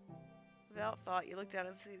 Without thought, you look down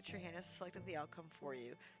and see that your hand has selected the outcome for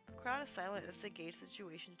you. The crowd is silent as they gauge the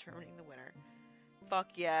situation, determining the winner. Fuck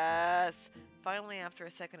yes! Finally, after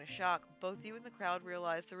a second of shock, both you and the crowd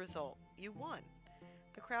realize the result. You won.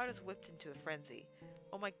 The crowd is whipped into a frenzy.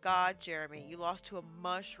 Oh my god, Jeremy, you lost to a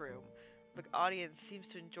mushroom. The audience seems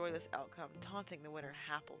to enjoy this outcome, taunting the winner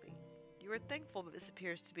happily. You are thankful that this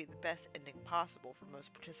appears to be the best ending possible for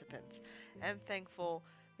most participants, and thankful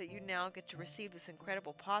that you now get to receive this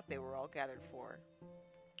incredible pot they were all gathered for.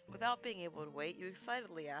 Without being able to wait, you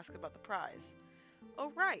excitedly ask about the prize.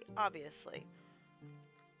 Oh right, obviously.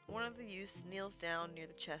 One of the youths kneels down near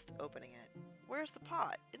the chest, opening it. Where's the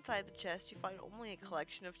pot? Inside the chest you find only a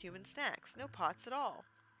collection of human snacks, no pots at all.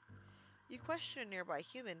 You question a nearby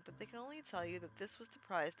human, but they can only tell you that this was the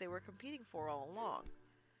prize they were competing for all along.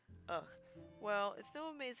 Ugh. Well, it's no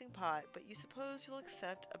amazing pot, but you suppose you'll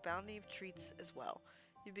accept a bounty of treats as well.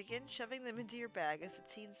 You begin shoving them into your bag as the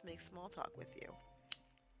teens make small talk with you.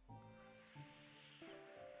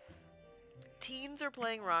 Teens are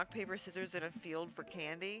playing rock, paper, scissors in a field for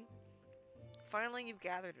candy. Finally, you've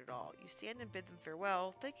gathered it all. You stand and bid them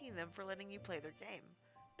farewell, thanking them for letting you play their game.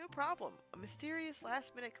 No problem. A mysterious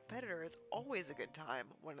last-minute competitor is always a good time,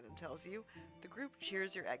 one of them tells you. The group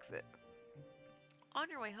cheers your exit. On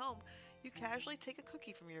your way home, you casually take a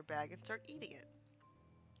cookie from your bag and start eating it.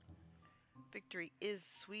 Victory is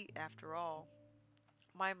sweet after all.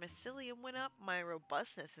 My mycelium went up, my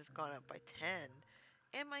robustness has gone up by 10,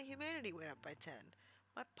 and my humanity went up by 10.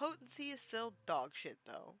 My potency is still dog shit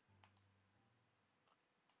though.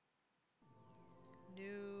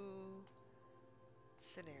 New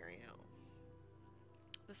scenario.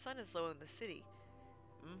 The sun is low in the city.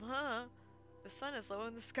 The sun is low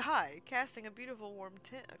in the sky, casting a beautiful warm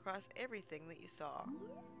tint across everything that you saw.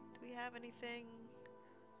 Do we have anything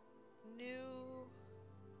new?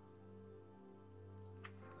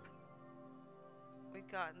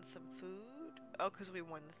 We've gotten some food. Oh, because we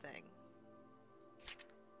won the thing.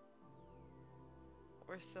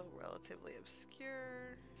 We're still relatively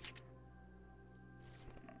obscure.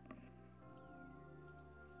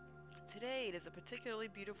 Today it is a particularly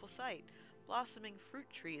beautiful sight. Blossoming fruit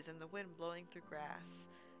trees and the wind blowing through grass.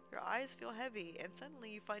 Your eyes feel heavy, and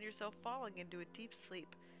suddenly you find yourself falling into a deep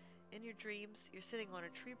sleep. In your dreams, you're sitting on a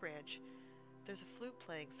tree branch. There's a flute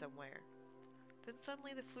playing somewhere. Then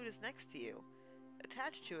suddenly the flute is next to you.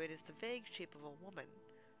 Attached to it is the vague shape of a woman.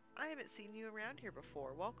 I haven't seen you around here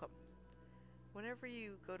before. Welcome. Whenever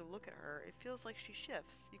you go to look at her, it feels like she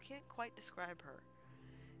shifts. You can't quite describe her.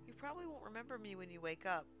 You probably won't remember me when you wake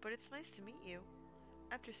up, but it's nice to meet you.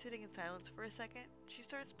 After sitting in silence for a second, she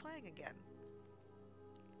starts playing again.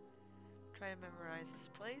 Try to memorize this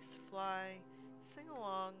place, fly, sing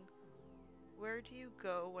along. Where do you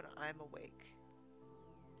go when I'm awake?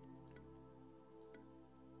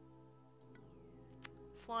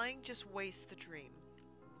 Flying just wastes the dream.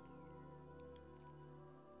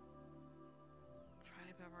 Try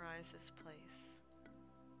to memorize this place.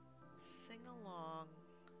 Sing along.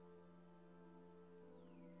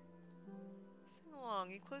 Sing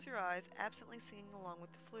along. You close your eyes, absently singing along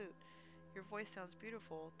with the flute. Your voice sounds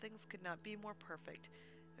beautiful. Things could not be more perfect.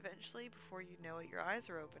 Eventually, before you know it, your eyes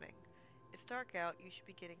are opening. It's dark out. You should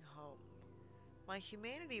be getting home. My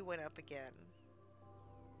humanity went up again.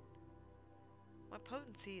 My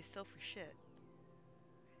potency is still for shit.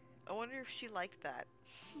 I wonder if she liked that.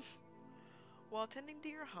 While tending to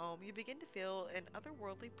your home, you begin to feel an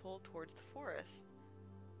otherworldly pull towards the forest.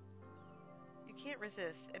 You can't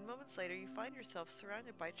resist, and moments later you find yourself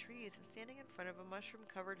surrounded by trees and standing in front of a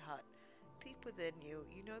mushroom-covered hut. Deep within you,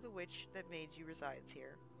 you know the witch that made you resides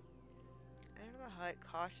here. Enter the hut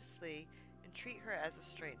cautiously and treat her as a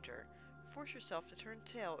stranger. Force yourself to turn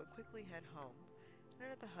tail and quickly head home.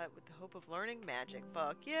 Enter the hut with the hope of learning magic.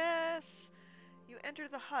 Fuck yes! You enter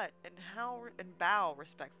the hut and bow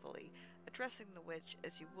respectfully, addressing the witch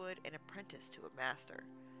as you would an apprentice to a master.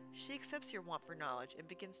 She accepts your want for knowledge and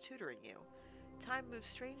begins tutoring you. Time moves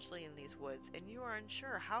strangely in these woods, and you are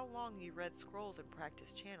unsure how long you read scrolls and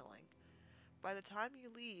practiced channeling. By the time you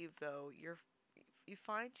leave, though, you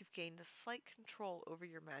find you've gained a slight control over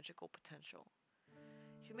your magical potential.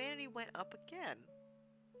 Humanity went up again.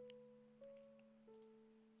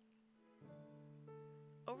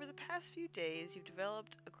 Over the past few days, you've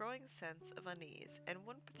developed a growing sense of unease, and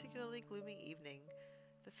one particularly gloomy evening,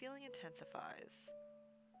 the feeling intensifies.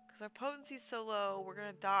 Because our potency's so low, we're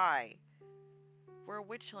gonna die. We're a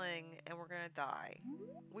witchling, and we're gonna die.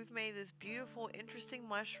 We've made this beautiful, interesting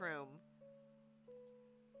mushroom.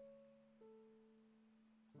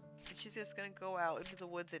 And she's just gonna go out into the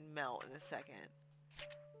woods and melt in a second.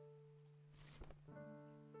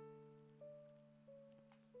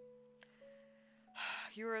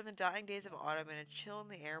 You are in the dying days of autumn and a chill in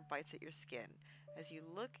the air bites at your skin. As you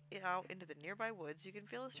look out into the nearby woods, you can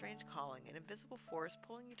feel a strange calling, an invisible force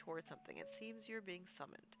pulling you towards something. It seems you're being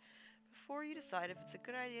summoned. Before you decide if it's a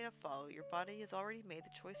good idea to follow, your body has already made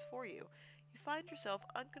the choice for you. You find yourself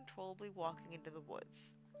uncontrollably walking into the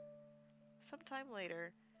woods. Sometime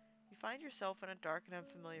later, you find yourself in a dark and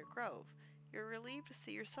unfamiliar grove. You're relieved to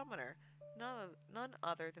see your summoner, none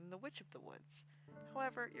other than the Witch of the Woods.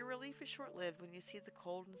 However, your relief is short-lived when you see the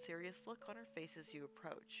cold and serious look on her face as you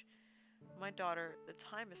approach. My daughter, the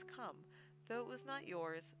time has come. Though it was not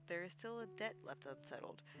yours, there is still a debt left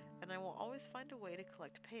unsettled, and I will always find a way to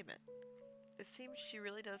collect payment. It seems she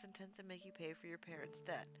really does intend to make you pay for your parents'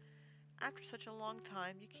 debt. After such a long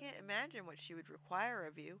time, you can't imagine what she would require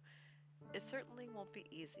of you. It certainly won't be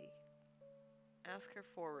easy. Ask her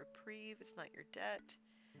for a reprieve, it's not your debt.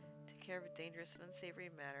 Take care of a dangerous and unsavory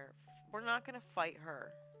matter. We're not going to fight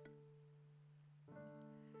her.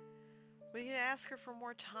 We can ask her for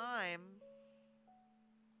more time.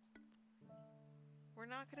 We're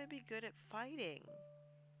not going to be good at fighting.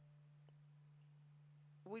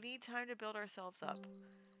 We need time to build ourselves up.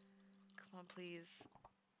 Come on, please.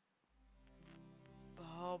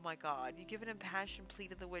 Oh my god. You give an impassioned plea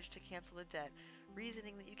to the witch to cancel the debt,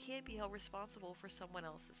 reasoning that you can't be held responsible for someone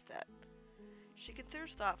else's debt. She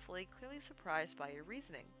considers thoughtfully, clearly surprised by your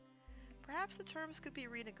reasoning. Perhaps the terms could be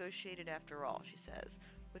renegotiated after all, she says,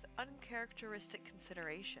 with uncharacteristic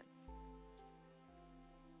consideration.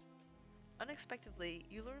 Unexpectedly,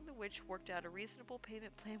 you learn the witch worked out a reasonable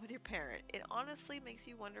payment plan with your parent. It honestly makes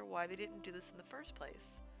you wonder why they didn't do this in the first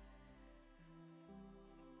place.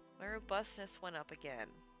 My robustness went up again.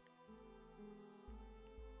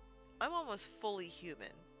 I'm almost fully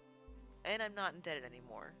human. And I'm not indebted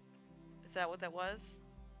anymore. Is that what that was?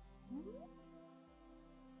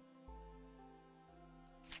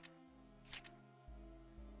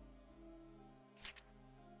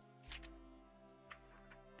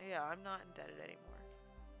 Yeah, I'm not indebted anymore.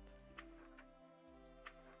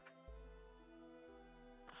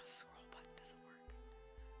 Oh, scroll button doesn't work.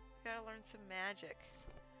 We gotta learn some magic.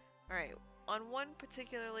 Alright, on one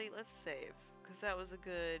particularly, let's save. Because that was a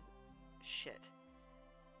good shit.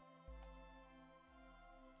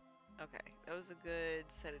 Okay, that was a good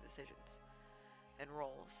set of decisions and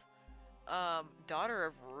rolls. Daughter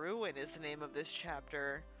of Ruin is the name of this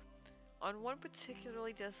chapter. On one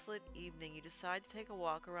particularly desolate evening, you decide to take a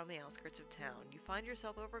walk around the outskirts of town. You find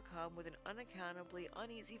yourself overcome with an unaccountably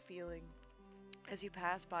uneasy feeling as you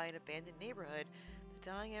pass by an abandoned neighborhood, the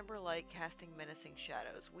dying ember light casting menacing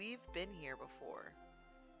shadows. We've been here before.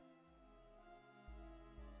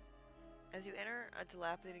 As you enter a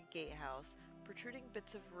dilapidated gatehouse, protruding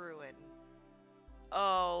bits of ruin.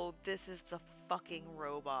 Oh, this is the fucking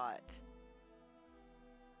robot.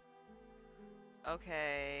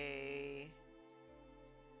 Okay.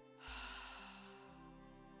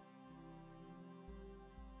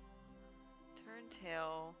 Turn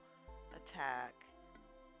tail, attack.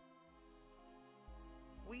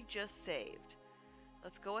 We just saved.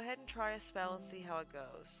 Let's go ahead and try a spell and see how it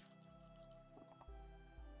goes.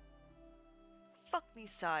 Fuck me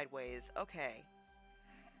sideways. Okay.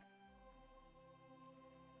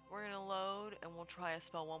 We're gonna load and we'll try a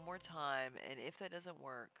spell one more time, and if that doesn't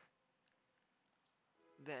work,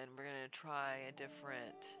 then we're gonna try a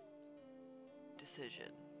different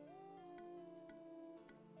decision.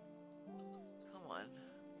 Come on.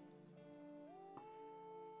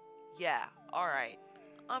 Yeah, alright.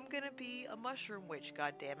 I'm gonna be a mushroom witch,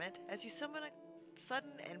 goddammit. As you summon a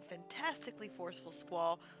sudden and fantastically forceful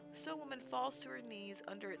squall, the stone woman falls to her knees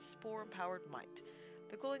under its spore-empowered might.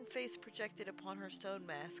 The glowing face projected upon her stone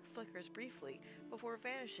mask flickers briefly before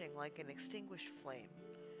vanishing like an extinguished flame.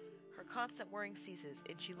 Her constant whirring ceases,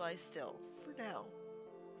 and she lies still, for now.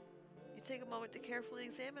 You take a moment to carefully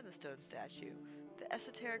examine the stone statue. The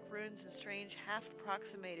esoteric runes and strange,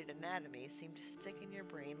 half-approximated anatomy seem to stick in your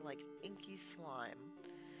brain like inky slime.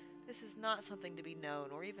 This is not something to be known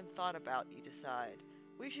or even thought about, you decide.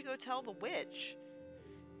 We should go tell the witch!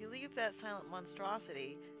 You leave that silent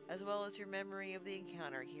monstrosity, as well as your memory of the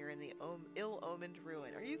encounter here in the ill-omened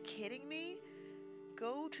ruin. Are you kidding me?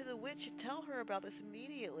 Go to the witch and tell her about this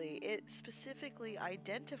immediately. It specifically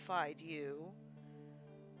identified you.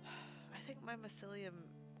 I think my mycelium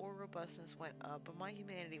or robustness went up, but my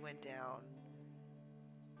humanity went down.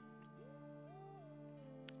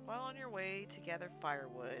 While on your way to gather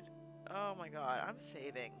firewood, oh my god, I'm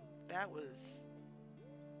saving. That was...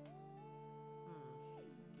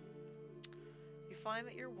 You find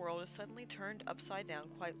that your world is suddenly turned upside down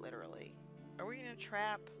quite literally. Are we in a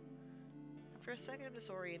trap? After a second of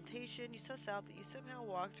disorientation, you suss out that you somehow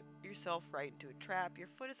walked yourself right into a trap. Your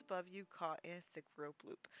foot is above you, caught in a thick rope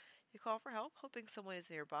loop. You call for help, hoping someone is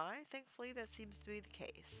nearby. Thankfully, that seems to be the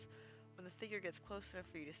case. When the figure gets close enough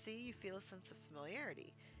for you to see, you feel a sense of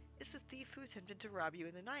familiarity. It's the thief who attempted to rob you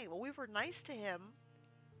in the night. Well, we were nice to him.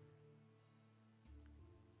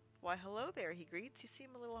 Why, hello there, he greets. You seem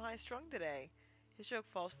a little high-strung today. His joke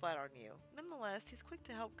falls flat on you. Nonetheless, he's quick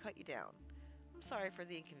to help cut you down. I'm sorry for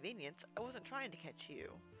the inconvenience. I wasn't trying to catch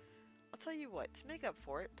you. I'll tell you what, to make up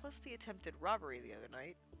for it, plus the attempted robbery the other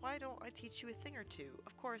night, why don't I teach you a thing or two?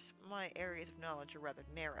 Of course, my areas of knowledge are rather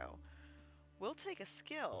narrow. We'll take a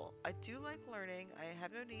skill. I do like learning. I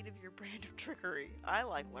have no need of your brand of trickery. I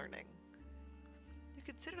like learning. You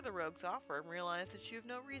consider the rogue's offer and realize that you have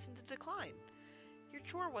no reason to decline. Your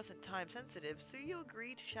chore wasn't time sensitive, so you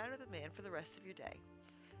agree to shadow the man for the rest of your day.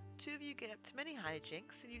 Two of you get up to many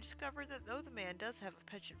hijinks, and you discover that though the man does have a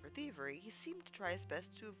penchant for thievery, he seemed to try his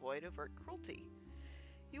best to avoid overt cruelty.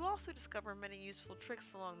 You also discover many useful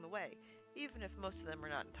tricks along the way, even if most of them are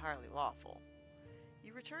not entirely lawful.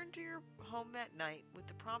 You return to your home that night with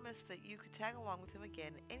the promise that you could tag along with him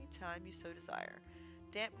again any time you so desire.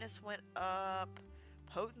 Dampness went up.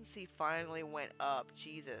 Potency finally went up.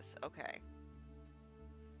 Jesus. Okay.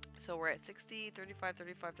 So we're at 60, 35,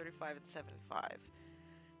 35, 35, and 75.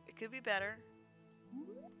 It could be better.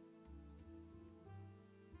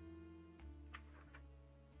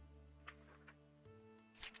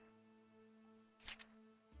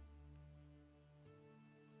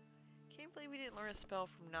 Can't believe we didn't learn a spell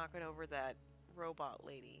from knocking over that robot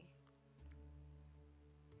lady.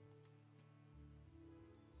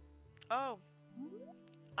 Oh.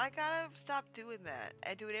 I gotta stop doing that.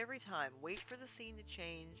 I do it every time. Wait for the scene to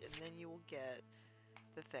change and then you will get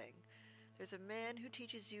the thing. There's a man who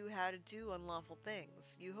teaches you how to do unlawful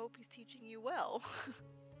things. You hope he's teaching you well.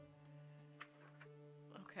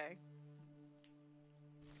 Okay.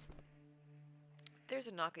 There's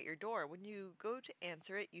a knock at your door. When you go to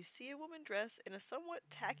answer it, you see a woman dressed in a somewhat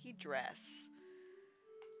tacky dress.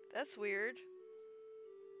 That's weird.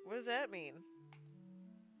 What does that mean?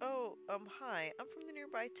 Oh, hi. I'm from the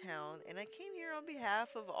nearby town, and I came here on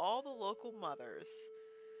behalf of all the local mothers.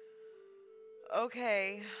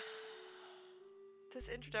 Okay. This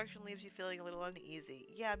introduction leaves you feeling a little uneasy.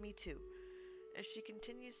 Yeah, me too. As she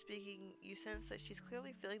continues speaking, you sense that she's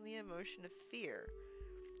clearly feeling the emotion of fear.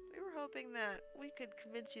 We were hoping that we could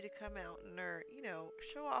convince you to come out and,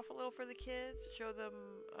 show off a little for the kids, show them,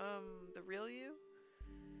 the real you.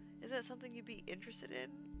 Is that something you'd be interested in?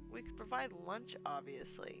 We could provide lunch,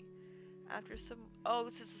 obviously. After some... Oh,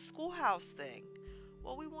 this is a schoolhouse thing.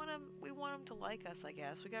 Well, we want them to like us, I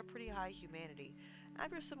guess. We got pretty high humanity.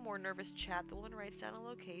 After some more nervous chat, the woman writes down a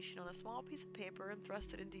location on a small piece of paper and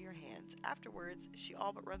thrusts it into your hands. Afterwards, she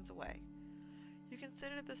all but runs away. You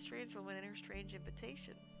consider the strange woman and her strange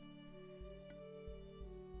invitation.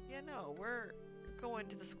 Yeah, no, we're going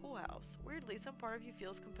to the schoolhouse. Weirdly, some part of you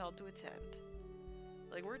feels compelled to attend.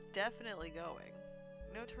 Like, we're definitely going.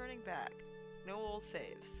 No turning back. No old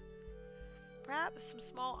saves. Perhaps some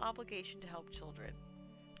small obligation to help children.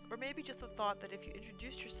 Or maybe just the thought that if you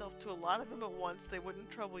introduced yourself to a lot of them at once, they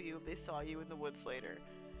wouldn't trouble you if they saw you in the woods later.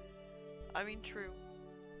 I mean, true.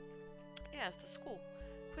 Yeah, it's the school.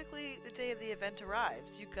 Quickly, the day of the event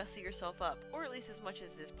arrives. You gussy yourself up, or at least as much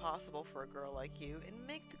as is possible for a girl like you, and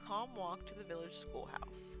make the calm walk to the village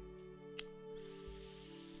schoolhouse.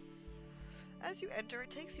 As you enter, it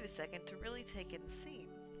takes you a second to really take in the scene.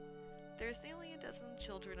 There's nearly a dozen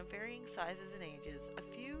children of varying sizes and ages,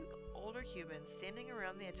 a few older humans standing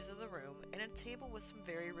around the edges of the room, and a table with some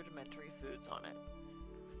very rudimentary foods on it.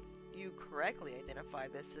 You correctly identify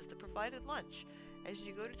this as the provided lunch. As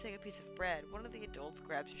you go to take a piece of bread, one of the adults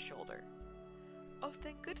grabs your shoulder. Oh,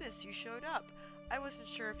 thank goodness you showed up. I wasn't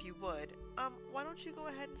sure if you would. Why don't you go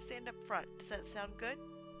ahead and stand up front? Does that sound good?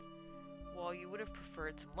 While you would have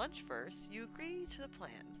preferred some lunch first, you agree to the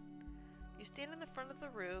plan. You stand in the front of the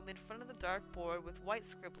room, in front of the dark board with white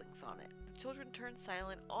scribblings on it. The children turn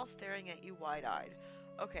silent, all staring at you wide-eyed.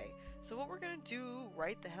 Okay, so what we're gonna do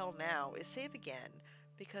right the hell now is save again,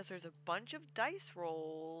 because there's a bunch of dice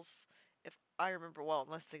rolls, if I remember well,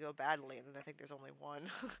 unless they go badly, and then I think there's only one,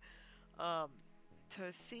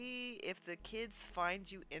 to see if the kids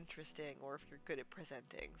find you interesting or if you're good at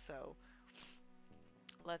presenting. So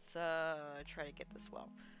let's try to get this well.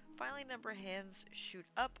 Finally, number of hands shoot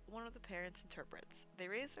up. One of the parents interprets. They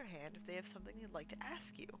raise their hand if they have something they'd like to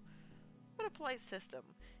ask you. What a polite system.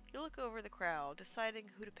 You look over the crowd, deciding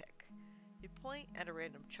who to pick. You point at a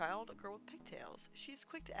random child, a girl with pigtails. She's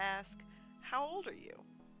quick to ask, "How old are you?"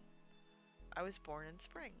 "I was born in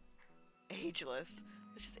spring." Ageless.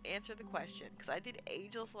 Let's just answer the question, because I did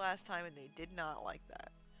ageless last time and they did not like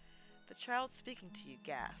that. The child speaking to you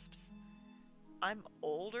gasps. "I'm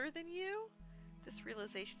older than you?" This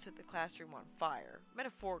realization set the classroom on fire.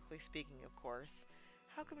 Metaphorically speaking, of course.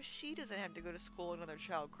 How come she doesn't have to go to school and another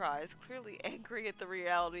child cries, clearly angry at the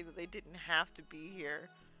reality that they didn't have to be here?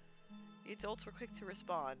 The adults were quick to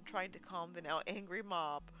respond, trying to calm the now angry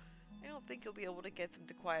mob. I don't think you'll be able to get them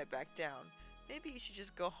to quiet back down. Maybe you should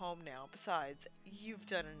just go home now. Besides, you've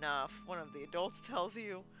done enough, one of the adults tells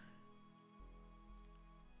you.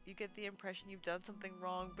 You get the impression you've done something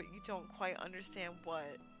wrong, but you don't quite understand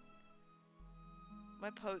what. My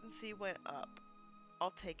potency went up. I'll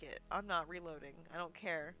take it. I'm not reloading. I don't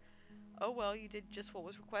care. Oh well, you did just what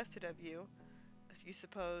was requested of you. As you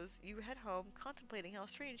suppose, you head home contemplating how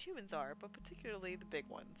strange humans are, but particularly the big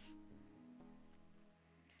ones.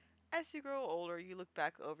 As you grow older, you look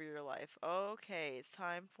back over your life. Okay, it's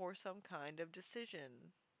time for some kind of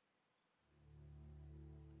decision.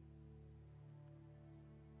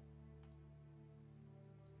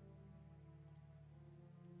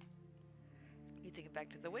 You think back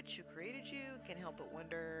to the witch who created you, can't help but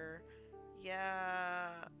wonder,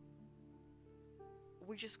 yeah,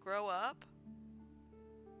 we just grow up?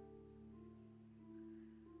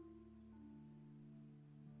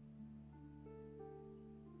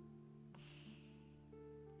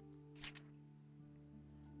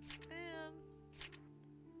 Man,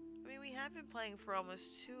 I mean, we have been playing for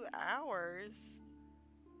almost 2 hours.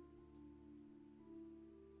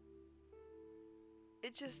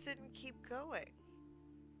 It just didn't keep going.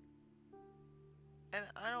 And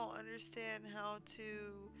I don't understand how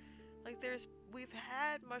to, like, we've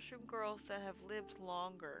had mushroom girls that have lived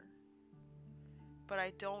longer, but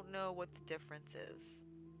I don't know what the difference is.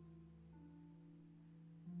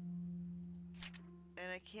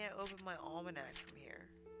 And I can't open my almanac from here.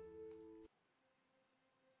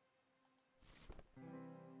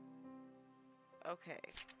 Okay.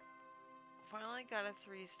 Finally got a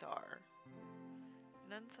 3-star.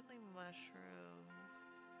 None something mushroom.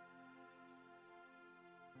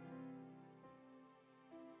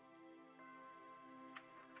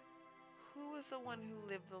 Who was the one who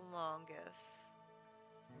lived the longest?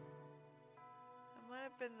 It might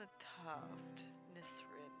have been the Tuft.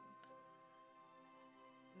 Nisrin.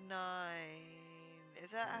 9.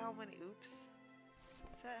 Is that how many? Oops.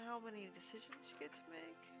 Is that how many decisions you get to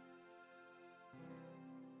make?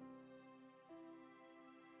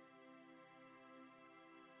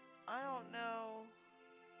 I don't know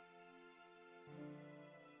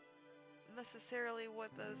necessarily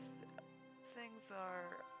what those things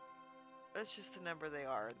are. That's just the number they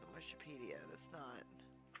are in the Mushipedia. That's not.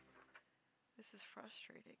 This is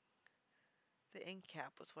frustrating. The ink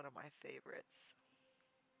cap was one of my favorites.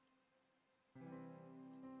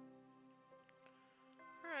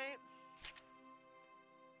 Alright.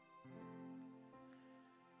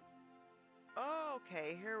 Oh,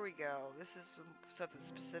 okay, here we go. This is some stuff that's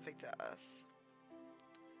specific to us.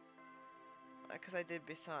 Because I did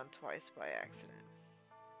Bisan twice by accident.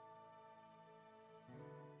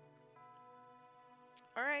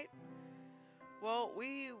 Alright. Well,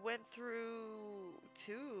 we went through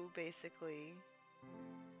 2, basically.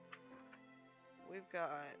 We've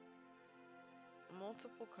got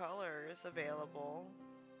multiple colors available.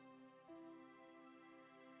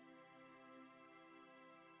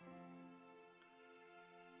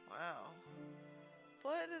 Wow.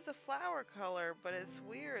 Blood is a flower color, but it's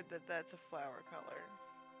weird that that's a flower color.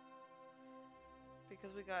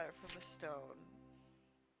 Because we got it from a stone.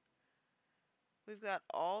 We've got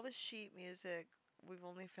all the sheet music. We've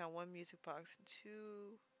only found one music box and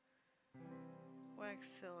 2 wax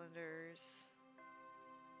cylinders.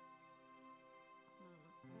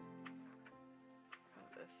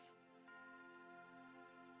 This.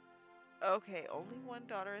 Okay, only 1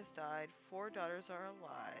 daughter has died. 4 daughters are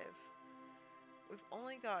alive. We've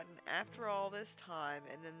only gotten after all this time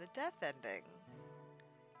and then the death ending.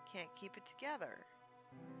 Can't keep it together.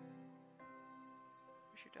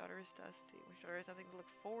 Wish your daughter is dusty. Wish your daughter has nothing to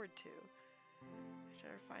look forward to. Wish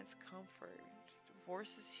your daughter finds comfort.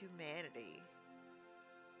 Divorces humanity.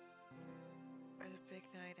 There's a big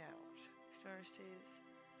night out. Wish your daughter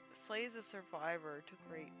slays a survivor to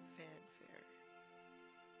great fanfare.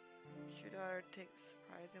 Wish your daughter takes a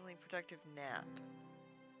surprisingly productive nap.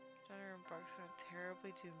 Wish your daughter embarks on a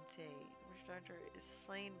terribly doomed date. Wish your daughter is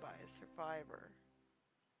slain by a survivor.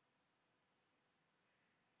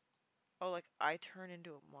 Oh, like I turn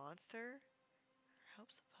into a monster?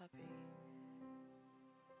 Helps a puppy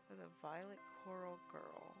with a violet coral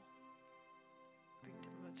girl.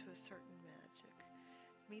 Victim to a certain magic.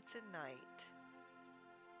 Meets at night.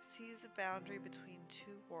 Sees the boundary between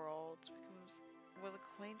 2 worlds. Becomes well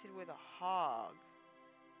acquainted with a hog.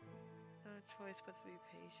 No choice but to be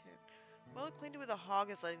patient. Well acquainted with a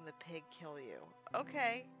hog is letting the pig kill you.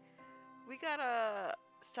 Okay. We gotta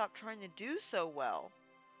stop trying to do so well.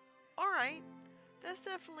 Alright, that's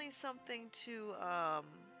definitely something to,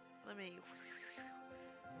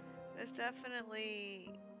 that's definitely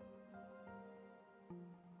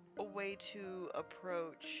a way to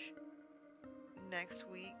approach next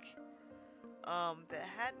week, that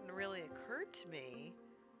hadn't really occurred to me,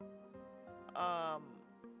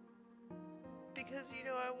 because, you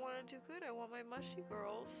know, I want to do good. I want my mushy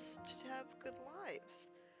girls to have good lives.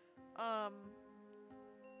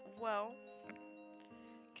 Well,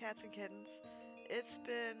 cats and kittens, it's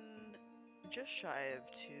been just shy of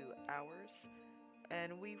 2 hours,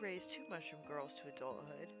 and we raised 2 mushroom girls to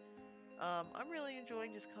adulthood. I'm really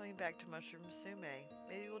enjoying just coming back to Mushroom Musume.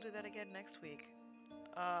 Maybe we'll do that again next week.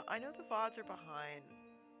 I know the VODs are behind.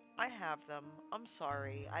 I have them. I'm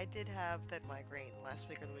sorry. I did have that migraine last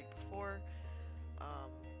week or the week before,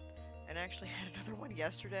 and actually had another one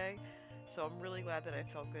yesterday. So I'm really glad that I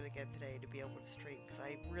felt good again today to be able to stream, because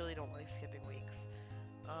I really don't like skipping weeks.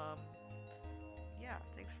 Yeah,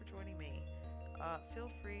 thanks for joining me. Feel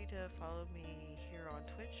free to follow me here on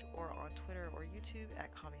Twitch or on Twitter or YouTube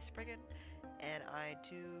at KamiSpriggan, and I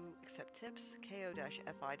do accept tips,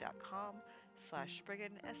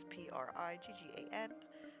 ko-fi.com/Spriggan, SPRIGGAN.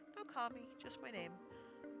 No Kami, just my name.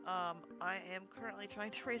 I am currently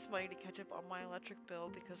trying to raise money to catch up on my electric bill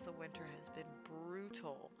because the winter has been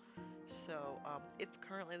brutal. So, it's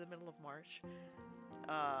currently the middle of March.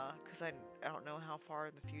 Because I don't know how far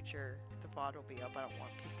in the future the VOD will be up. I don't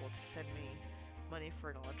want people to send me money for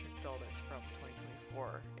an electric bill that's from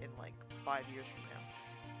 2024 in like 5 years from now.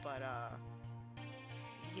 But,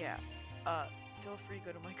 yeah. Feel free to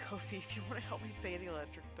go to my Ko-fi if you want to help me pay the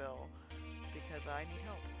electric bill, because I need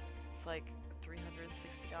help. It's like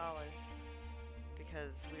 $360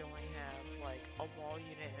 because we only have like a wall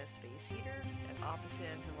unit and a space heater at opposite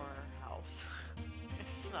ends of our house.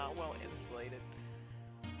 It's not well insulated.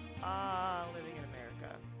 Living in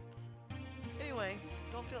America. Anyway,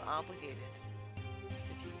 don't feel obligated. Just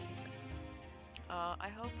if you can. I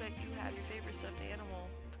hope that you have your favorite stuffed animal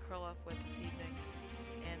to curl up with this evening,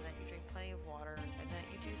 and that you drink plenty of water, and that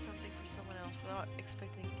you do something for someone else without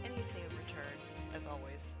expecting anything in return. As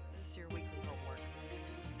always, this is your weekly homework.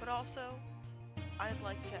 But also, I'd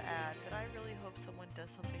like to add that I really hope someone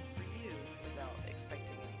does something for you without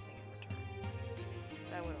expecting anything in return.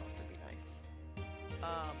 That would also be nice.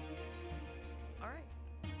 Alright.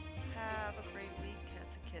 Have a great week,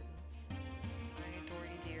 cats and kittens. I adore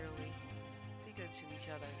you dearly. Be good to each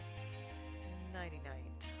other. Nighty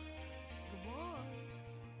night. Goodbye.